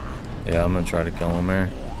 Yeah, I'm gonna try to kill him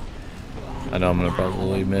here. I know I'm gonna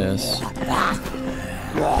probably miss. How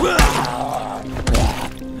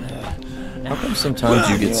come sometimes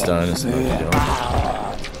you get stunned and sometimes you don't?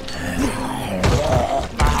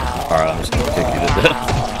 Alright, I'm just gonna kick you to death.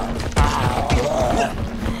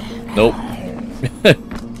 Nope.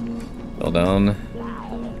 Fell down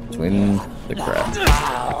between the cracks.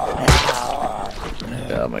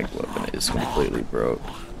 Yeah, my weapon is completely broke.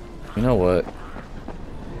 You know what?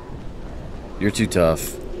 You're too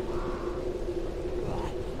tough.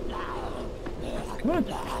 Come on.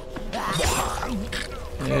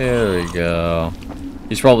 There we go.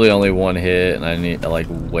 He's probably only 1 hit, and I like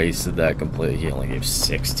wasted that completely. He only gave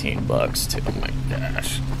 16 bucks too. Oh my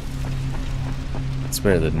gosh. It's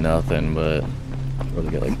better than nothing, but I'd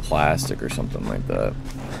rather get like plastic or something like that.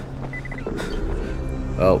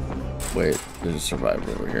 Oh. Wait, there's a survivor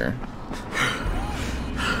over here.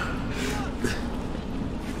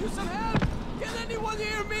 Can anyone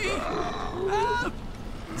hear me? Help!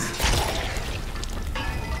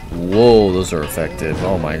 Whoa, those are effective.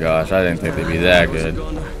 Oh my gosh, I didn't think they'd be that good.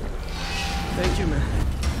 Thank you, man.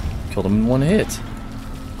 Killed him in 1 hit.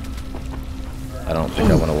 I don't think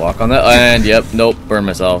I want to walk on that. And yep, nope, burn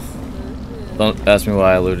myself. Don't ask me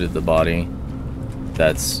why I looted the body.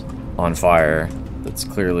 That's on fire. That's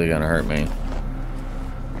clearly gonna hurt me.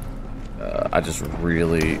 I just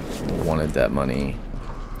really wanted that money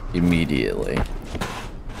immediately.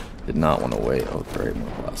 Did not want to wait. Oh, great,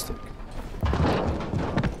 more plastic.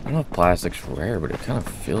 I don't know if plastic's rare, but it kind of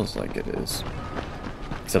feels like it is.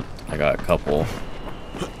 Except I got a couple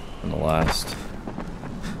in the last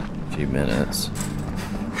few minutes.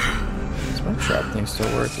 Does my trap thing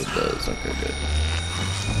still work? It does. Okay, good.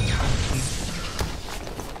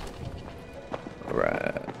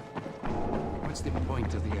 Alright. What's the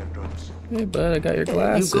point of the airdrops? Hey, bud, I got your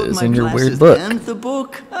glasses You got my and your glasses weird book. and the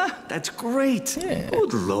book? Ah, that's great. Yeah.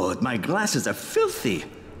 Good lord, my glasses are filthy.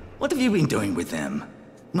 What have you been doing with them?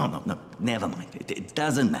 No, never mind. It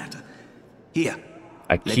doesn't matter. Here,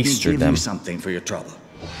 I let me keistered give them. you something for your trouble.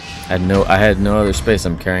 I had no other space.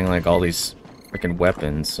 I'm carrying like all these freaking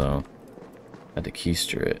weapons, so I had to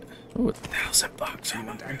keister it. Ooh, $1,000. Oh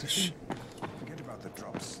my gosh.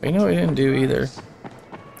 But you know what we didn't do either?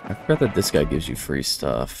 I forgot that this guy gives you free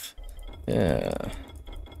stuff. Yeah.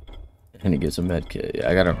 And he gives a med kit. Yeah,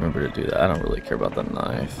 I gotta remember to do that. I don't really care about the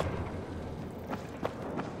knife.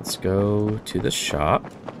 Let's go to the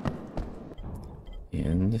shop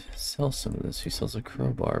and sell some of this. He sells a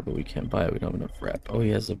crowbar, but we can't buy it. We don't have enough rep. Oh, he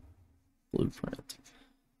has a blueprint.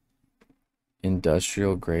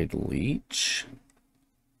 Industrial grade leech.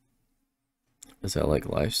 Is that like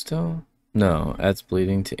lifestyle? No, adds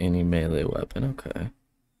bleeding to any melee weapon. Okay.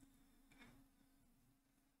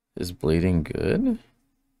 Is bleeding good?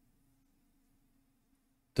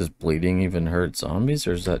 Does bleeding even hurt zombies,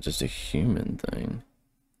 or is that just a human thing?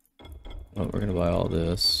 Oh, we're gonna buy all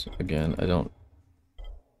this. Again, I don't...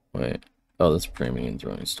 Wait. Oh, that's premium and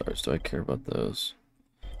throwing stars. Do I care about those?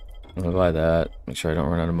 I'm gonna buy that. Make sure I don't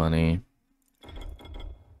run out of money.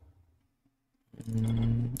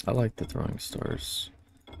 I like the throwing stars.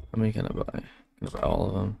 How many can I buy? Can I buy all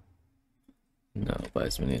of them? No, buy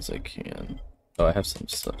as many as I can. Oh, I have some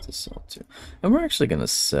stuff to sell too. And we're actually gonna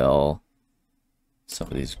sell some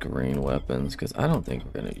of these green weapons because I don't think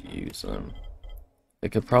we're gonna use them. They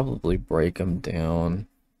could probably break them down,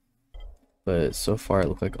 but so far it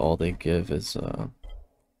looked like all they give is oh,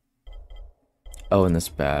 and this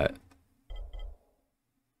bat.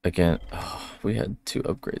 Again, oh, we had 2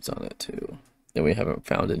 upgrades on it too, and we haven't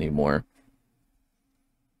found any more.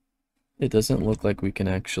 It doesn't look like we can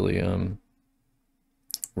actually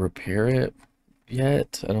repair it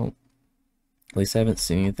yet. At least I haven't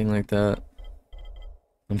seen anything like that.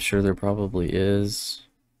 I'm sure there probably is,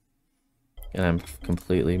 and I've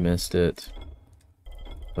completely missed it,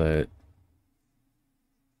 but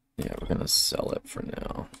yeah, we're gonna sell it for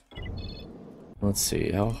now. Let's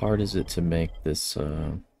see, how hard is it to make this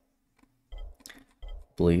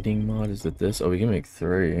bleeding mod? Is it this? Oh, we can make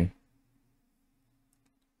 3.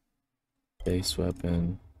 Base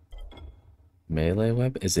weapon. Melee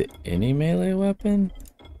weapon? Is it any melee weapon?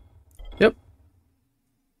 Yep.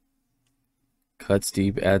 Cuts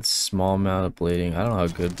deep, adds small amount of bleeding. I don't know how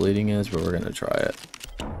good bleeding is, but we're gonna try it.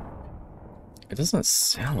 It doesn't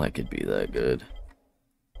sound like it'd be that good.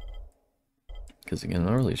 Because again, I'm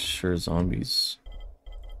not really sure zombies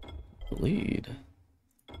bleed.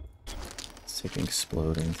 Let's take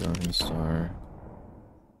exploding throwing star.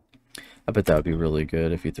 I bet that would be really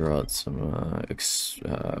good if you throw out some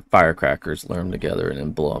firecrackers, layer them together, and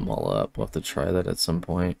then blow them all up. We'll have to try that at some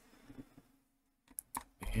point.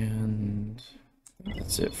 And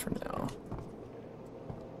that's it for now.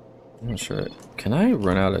 I'm not sure. Can I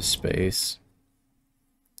run out of space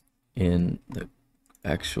in the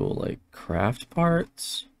actual like craft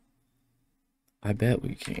parts? I bet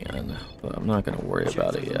we can, but I'm not going to worry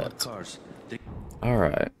about it yet.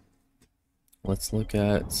 Alright. Let's look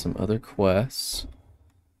at some other quests.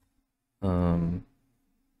 We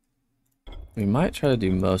might try to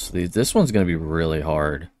do most of these. This one's going to be really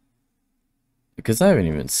hard, because I haven't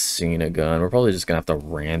even seen a gun. We're probably just going to have to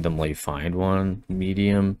randomly find one.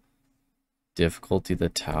 Medium difficulty, the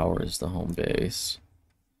tower is the home base.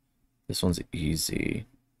 This one's easy.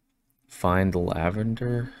 Find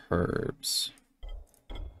lavender herbs.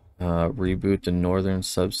 Reboot the northern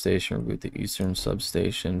substation, reboot the eastern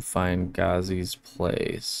substation, find Ghazi's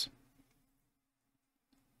place.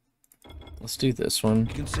 Let's do this one.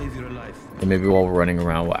 Can save your life. And maybe while we're running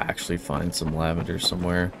around, we'll actually find some lavender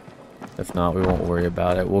somewhere. If not, we won't worry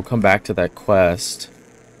about it. We'll come back to that quest.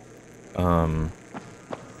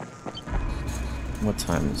 What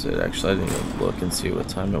time is it? Actually, I didn't even look and see what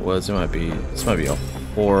time it was. This might be a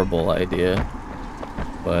horrible idea,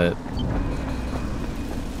 but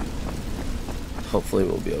hopefully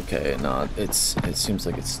we'll be okay. No, it seems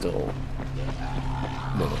like it's still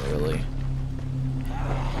a little early.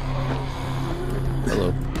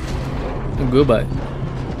 Hello. Goodbye.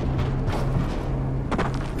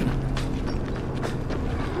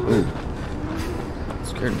 Ooh.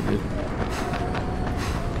 Let's scared me, dude.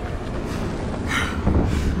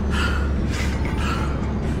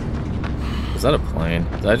 Is that a plane?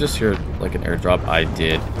 Did I just hear like an airdrop? I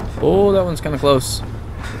did. Oh, that one's kind of close.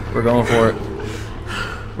 We're going for it.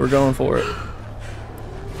 We're going for it.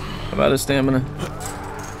 I'm out of stamina.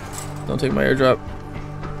 Don't take my airdrop.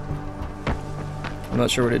 I'm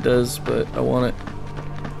not sure what it does, but I want it.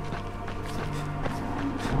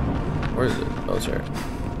 Where is it? Oh, it's right.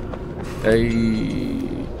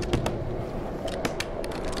 Hey.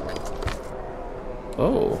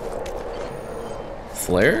 Oh.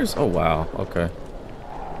 Flares? Oh, wow. Okay.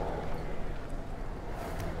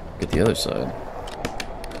 Get the other side.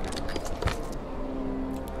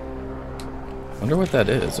 Wonder what that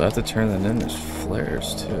is. I have to turn that in. There's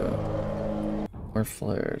flares, too. Where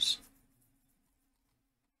flares?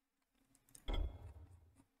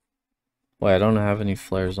 Wait, I don't have any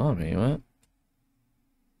flares on me. What?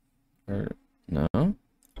 Or, no?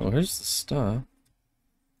 Oh, here's the stuff.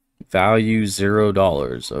 Value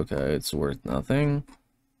 $0. Okay, it's worth nothing.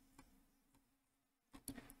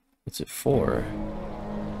 What's it for?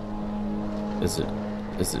 Is it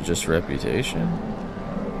just reputation?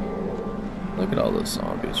 Look at all those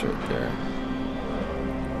zombies right there.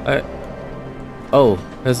 Oh,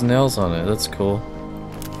 has nails on it. That's cool.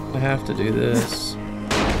 I have to do this.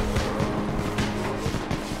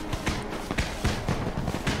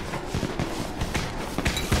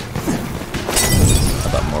 I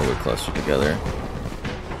thought more would cluster together.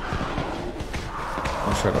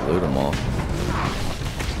 I'll try to loot them all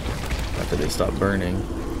after they stop burning.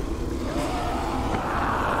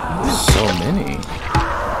 There's so many.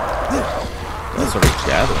 That's sort of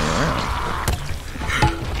gathering around.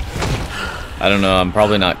 I don't know, I'm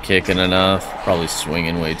probably not kicking enough. Probably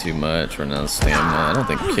swinging way too much. Running out of stamina. I don't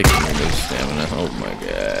think kicking removes stamina. Oh my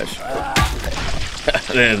gosh.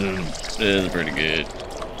 This is pretty good.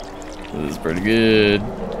 This is pretty good.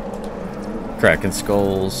 Cracking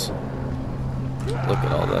skulls. Look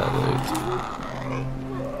at all that loot.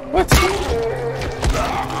 What?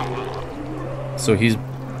 So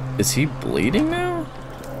is he bleeding now?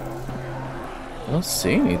 I don't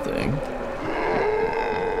see anything.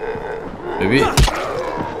 Maybe it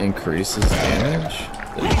increases damage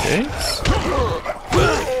that it takes?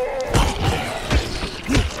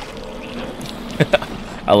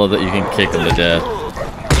 I love that you can kick him to death.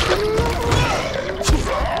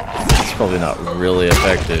 It's probably not really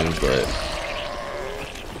effective, but...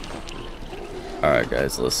 Alright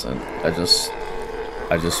guys, listen. I just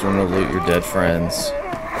want to loot your dead friends.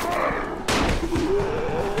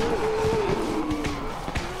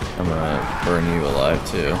 I'm gonna burn you alive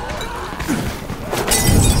too.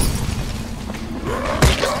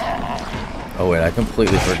 Oh wait, I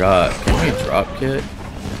completely forgot. Can we drop kit?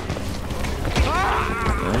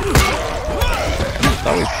 Yeah. I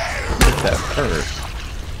thought we took that hurt.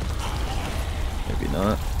 Maybe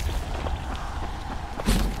not.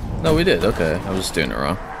 No, we did. Okay, I was just doing it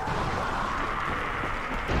wrong.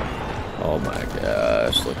 Oh my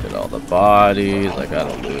gosh, look at all the bodies. I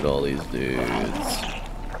gotta loot all these dudes.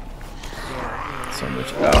 So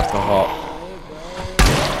much alcohol.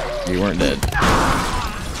 You weren't dead.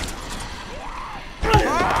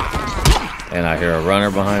 And I hear a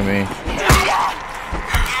runner behind me. You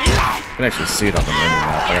can actually see it on the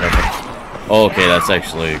map. Oh, okay, that's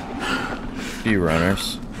actually a few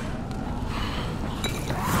runners.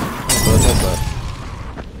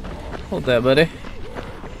 Hold that, buddy.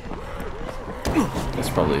 That's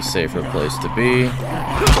probably a safer place to be.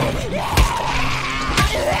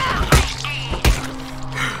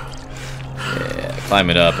 Yeah,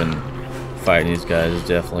 climbing up and fighting these guys is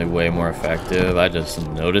definitely way more effective. I just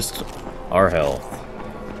noticed our health.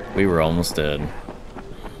 We were almost dead.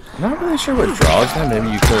 I'm not really sure what draws them. Maybe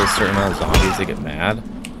you kill a certain amount of zombies, they get mad.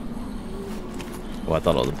 Oh, I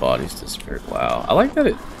thought all the bodies disappeared. Wow. I like that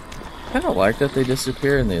it... I kind of like that they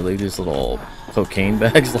disappear and they leave these little cocaine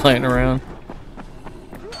bags lying around.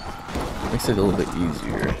 Makes it a little bit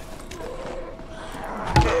easier.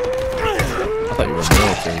 I thought you were a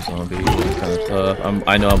military zombie. It was kind of tough.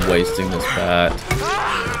 I know I'm wasting this bat.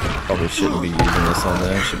 Probably shouldn't be using this on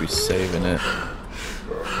them. Should be saving it.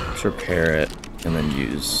 Let's repair it and then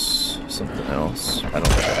use something else. I don't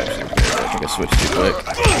think I actually repaired it. I think I switched too quick.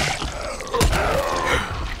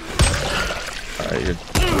 Alright, you're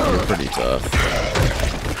pretty tough.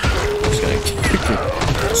 I'm just gonna kick you.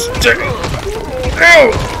 Stay!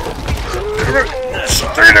 Ow!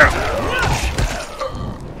 Stay down!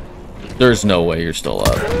 There's no way you're still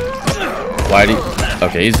up. Why do you...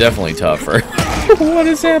 Okay, he's definitely tougher. What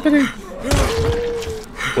is happening?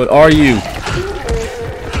 What are you?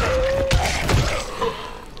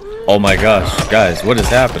 Oh my gosh, guys, what is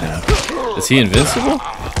happening? Is he invincible?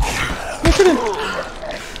 Look at him.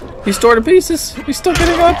 He's torn to pieces. He's still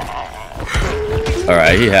getting up.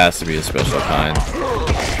 Alright, he has to be a special kind.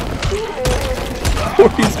 Or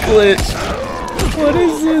he's glitched. What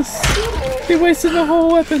is this? He wasted the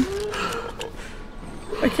whole weapon.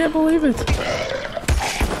 I can't believe it.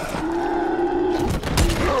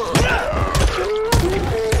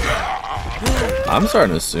 I'm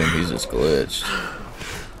starting to assume he's just glitched.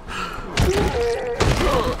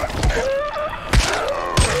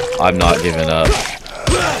 I'm not giving up.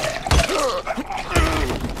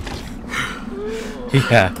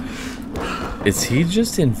 Yeah. Is he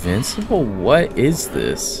just invincible? What is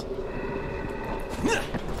this?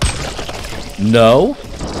 No.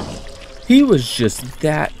 He was just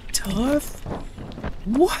that tough?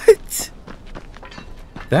 What?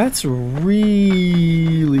 That's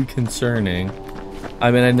really concerning.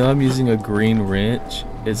 I mean, I know I'm using a green wrench.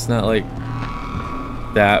 It's not like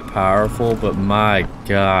that powerful, but my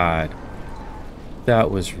god.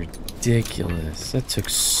 That was ridiculous. That took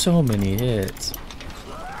so many hits.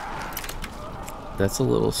 That's a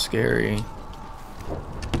little scary.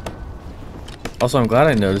 Also, I'm glad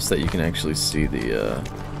I noticed that you can actually see the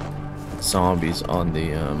zombies on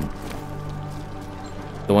the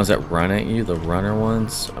ones that run at you, the runner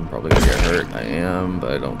ones. I'm probably gonna get hurt. I am,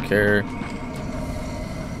 but I don't care.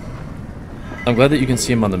 I'm glad that you can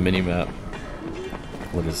see them on the mini-map.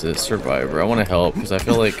 What is this? Survivor. I want to help because I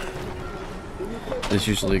feel like this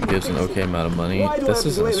usually gives an okay amount of money. This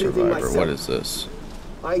isn't a Survivor. What is this?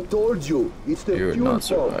 I told you, it's the You're fuel not pump.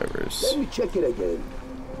 survivors. Let me check it again.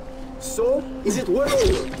 So, is it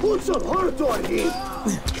working? Put some heart on it.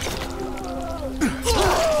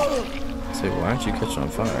 Say, why aren't you catching on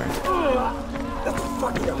fire? That's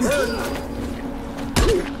fucking hurt.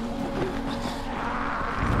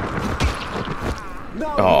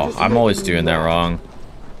 Oh, I'm always doing that wrong.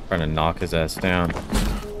 Trying to knock his ass down.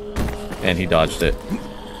 And he dodged it.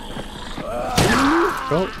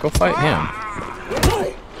 Go fight him.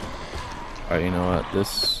 Alright, you know what?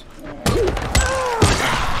 This...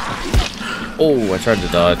 Oh, I tried to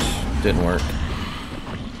dodge. Didn't work.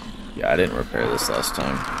 Yeah, I didn't repair this last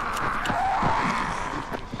time.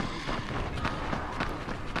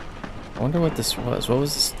 I wonder what this was. What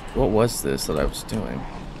was this that I was doing?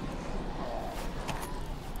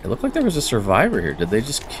 It looked like there was a survivor here. Did they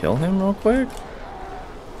just kill him real quick?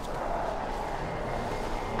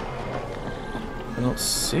 I don't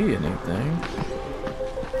see anything.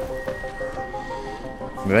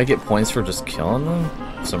 Maybe I get points for just killing them?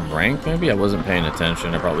 Some rank, maybe? I wasn't paying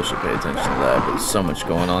attention. I probably should pay attention to that, but there's so much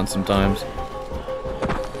going on sometimes.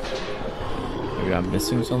 Maybe I'm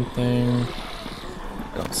missing something.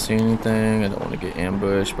 I don't see anything. I don't want to get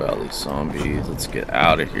ambushed by all these zombies. Let's get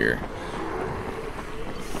out of here.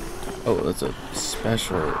 Oh, that's a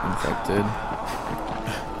special infected.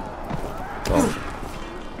 Oh.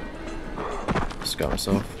 Just got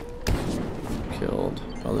myself killed.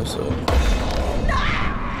 Oh, there's a...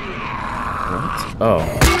 What? Oh.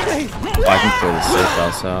 I can clear the safe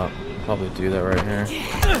house out. Probably do that right here.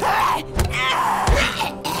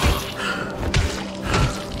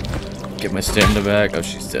 Get my stamina back. Oh,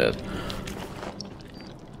 she's dead.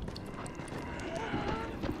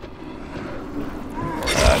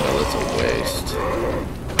 I know that's a waste.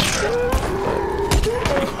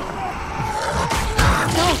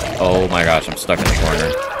 Oh my gosh, I'm stuck in the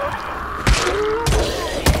corner.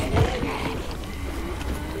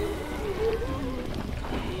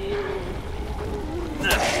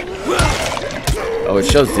 Oh, it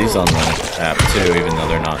shows these on the app too, even though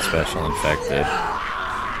they're not special infected.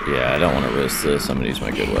 Yeah, I don't want to risk this. I'm gonna use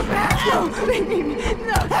my good weapon.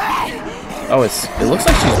 Oh, it looks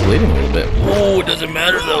like she's bleeding a little bit. Oh, it doesn't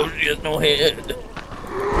matter though. She has no head.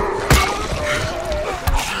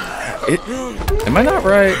 Am I not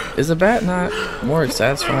right? Is a bat not more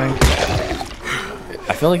satisfying?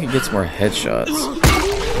 I feel like it gets more headshots.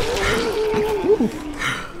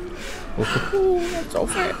 Ooh, that's so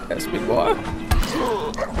fast, big boy.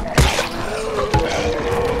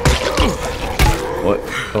 What?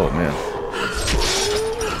 Oh man.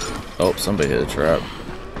 Oh, somebody hit a trap.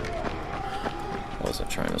 I wasn't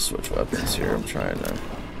trying to switch weapons here. I'm trying to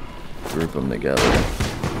group them together.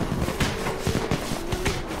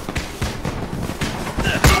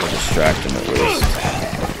 I'll distract them at least.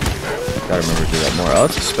 Gotta remember to do that more. Oh,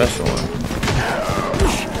 it's a special one.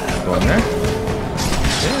 Go in there?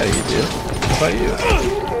 Yeah, you do. What about you?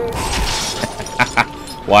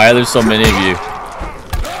 Why are there so many of you?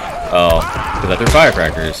 Oh, because I threw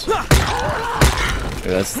firecrackers.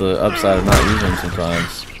 Maybe that's the upside of not using them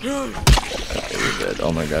sometimes. Okay, you're dead.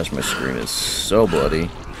 Oh my gosh, my screen is so bloody.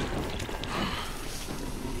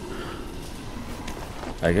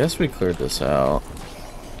 I guess we cleared this out.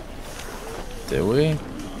 Did we?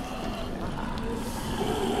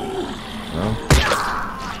 No?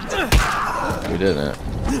 We didn't.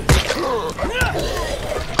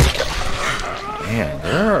 Man,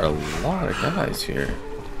 there are a lot of guys here.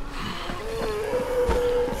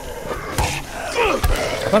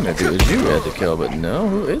 I thought maybe it was you we had to kill, but no,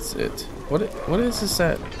 who is it? What is this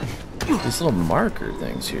at? These little marker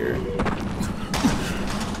things here.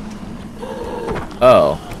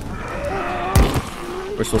 Oh.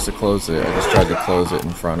 We're supposed to close it. I just tried to close it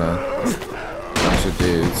in front of a bunch of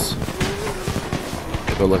dudes.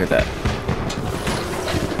 Go look at that.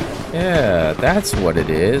 Yeah, that's what it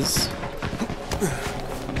is.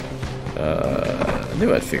 I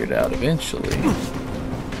knew I'd figure it out eventually.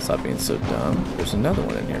 Stop being so dumb. There's another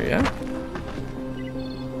one in here, yeah?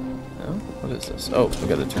 No? What is this? Oh, we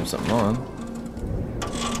gotta turn something on.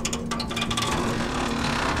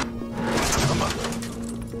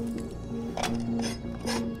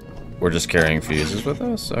 We're just carrying fuses with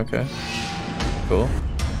us? Okay. Cool.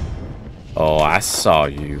 Oh, I saw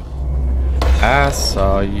you. I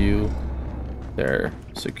saw you. There.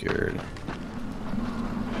 Secured.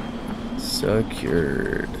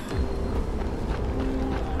 Secured.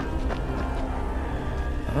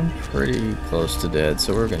 I'm pretty close to dead,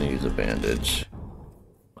 so we're gonna use a bandage.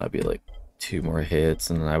 Might be like 2 more hits,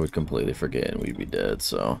 and then I would completely forget and we'd be dead,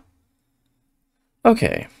 so.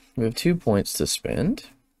 Okay. We have 2 points to spend.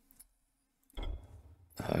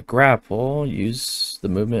 Grapple, use the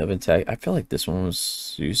movement of attack. I feel like this one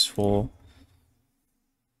was useful.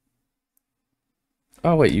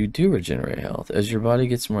 Oh wait, you do regenerate health. As your body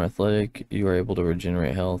gets more athletic, you are able to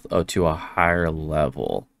regenerate health. Oh, to a higher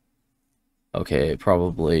level. Okay,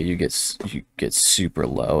 probably you get super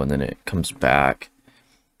low and then it comes back.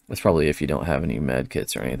 That's probably if you don't have any med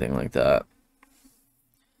kits or anything like that.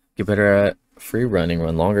 Get better at free running,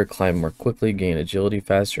 run longer, climb more quickly, gain agility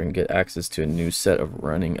faster, and get access to a new set of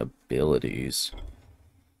running abilities.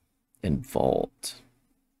 In Vault.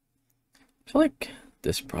 I feel like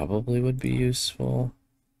this probably would be useful.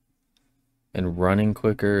 And running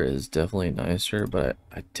quicker is definitely nicer, but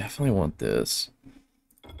I definitely want this.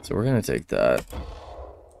 So we're going to take that.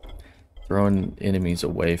 Throwing enemies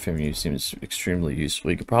away from you seems extremely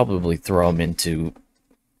useful. You could probably throw them into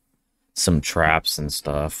some traps and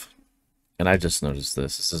stuff. And I just noticed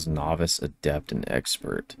this. This is Novice, Adept, and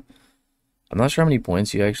Expert. I'm not sure how many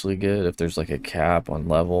points you actually get, if there's like a cap on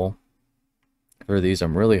level. For these,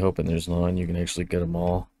 I'm really hoping there's none. You can actually get them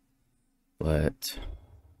all. But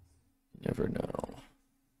you never know.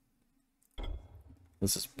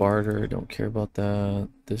 This is barter. Don't care about that.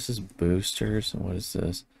 This is boosters. And what is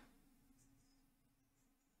this?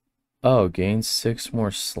 Oh, gain 6 more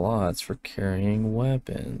slots for carrying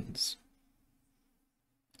weapons.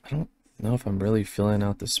 I don't know if I'm really filling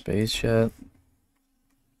out the space yet.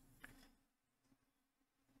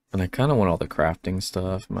 And I kind of want all the crafting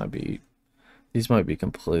stuff. These might be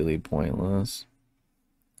completely pointless.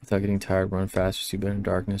 Without getting tired, run faster, see better in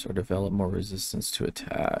darkness, or develop more resistance to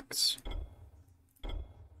attacks.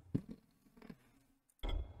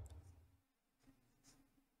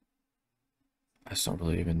 I just don't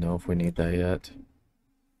really even know if we need that yet.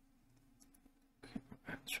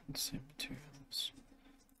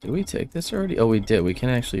 Did we take this already? Oh, we did. We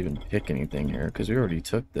can't actually even pick anything here because we already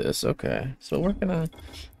took this. Okay, so we're gonna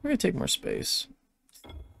take more space.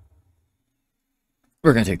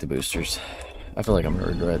 We're gonna take the boosters. I feel like I'm gonna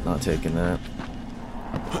regret not taking that,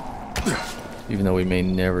 even though we may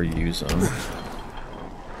never use them.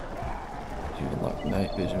 You unlock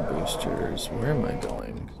night vision boosters. Where am I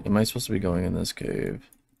going? Am I supposed to be going in this cave?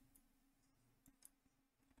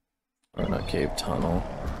 Or not cave, tunnel.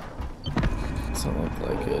 Doesn't look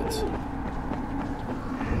like it.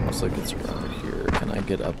 Looks like it's around here. Can I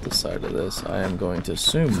get up the side of this? I am going to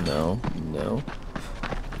assume no. No.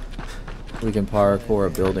 We can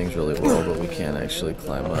parkour buildings really well, but we can't actually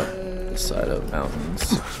climb up the side of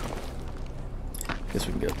mountains. Guess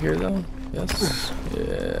we can get up here though. Yes.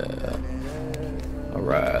 Yeah.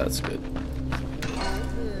 Alright, that's good.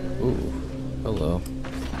 Ooh. Hello.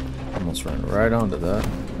 Almost ran right onto that.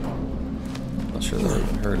 Not sure that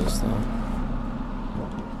even hurt us though.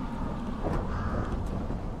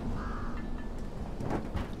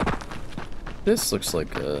 This looks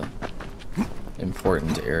like a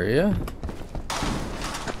important area.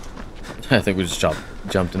 I think we just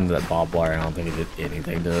jumped into that barbed wire. I don't think it did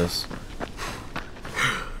anything to us.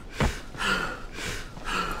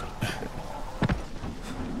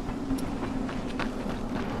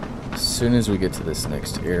 As soon as we get to this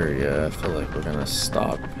next area, I feel like we're gonna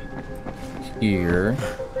stop here.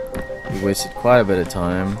 We wasted quite a bit of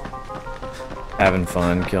time having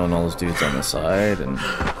fun killing all those dudes on the side and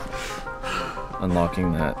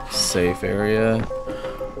unlocking that safe area.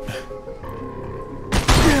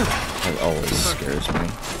 That always scares me.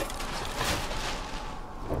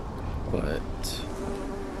 But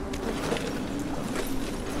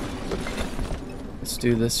let's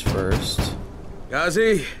do this first.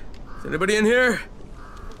 Ghazi, is anybody in here?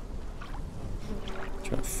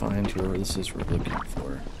 Try to find whoever this is we're looking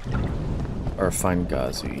for. Or find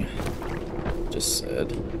Ghazi. Just said.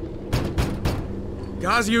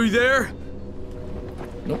 Ghazi, are you there?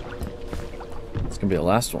 Nope. It's gonna be the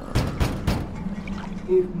last one.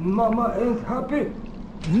 If Mama ain't happy,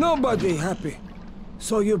 nobody happy.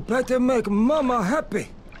 So you better make Mama happy.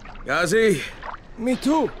 Ghazi? Me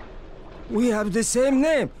too. We have the same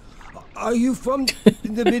name. Are you from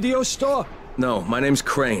the video store? No, my name's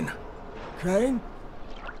Crane. Crane?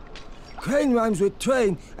 Crane rhymes with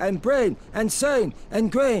train, and brain, and sane,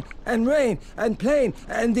 and grain, and rain, and plane,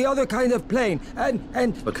 and the other kind of plane,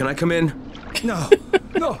 and... But can I come in? No,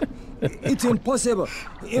 no, it's impossible.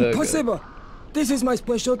 Impossible. Okay. This is my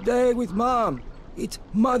special day with Mom. It's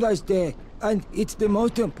Mother's Day, and it's the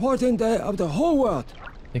most important day of the whole world.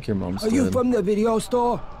 I think your mom's Are you from the video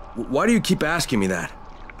store? Why do you keep asking me that?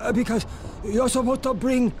 Because you're supposed to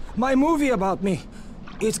bring my movie about me.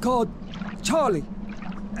 It's called Charlie.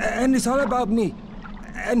 And it's all about me.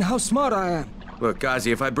 And how smart I am. Look,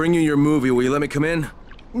 Ghazi, if I bring you your movie, will you let me come in?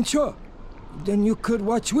 Sure. Then you could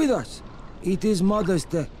watch with us. It is Mother's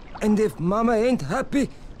Day. And if Mama ain't happy,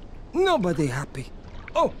 nobody happy.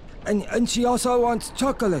 Oh, and she also wants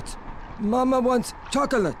chocolate. Mama wants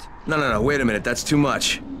chocolate. No, wait a minute. That's too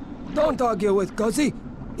much. Don't argue with Ghazi.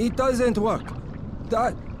 It doesn't work.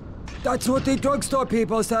 That's what the drugstore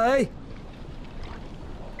people say.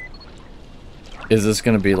 Is this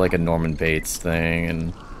gonna be like a Norman Bates thing,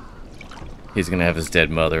 and he's gonna have his dead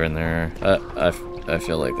mother in there? I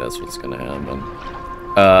feel like that's what's gonna happen.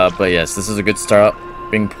 But yes, this is a good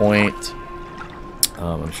stopping point.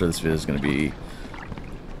 I'm sure this video is gonna be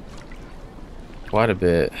quite a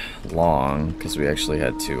bit long because we actually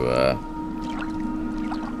had to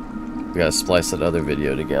we gotta splice that other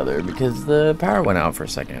video together because the power went out for a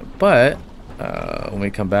second. But when we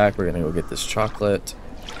come back, we're gonna go get this chocolate.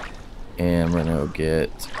 And we're gonna go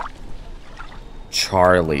get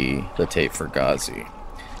Charlie, the tape for Ghazi.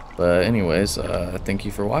 But anyways, thank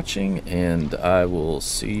you for watching, and I will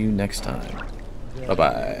see you next time.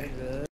 Bye-bye.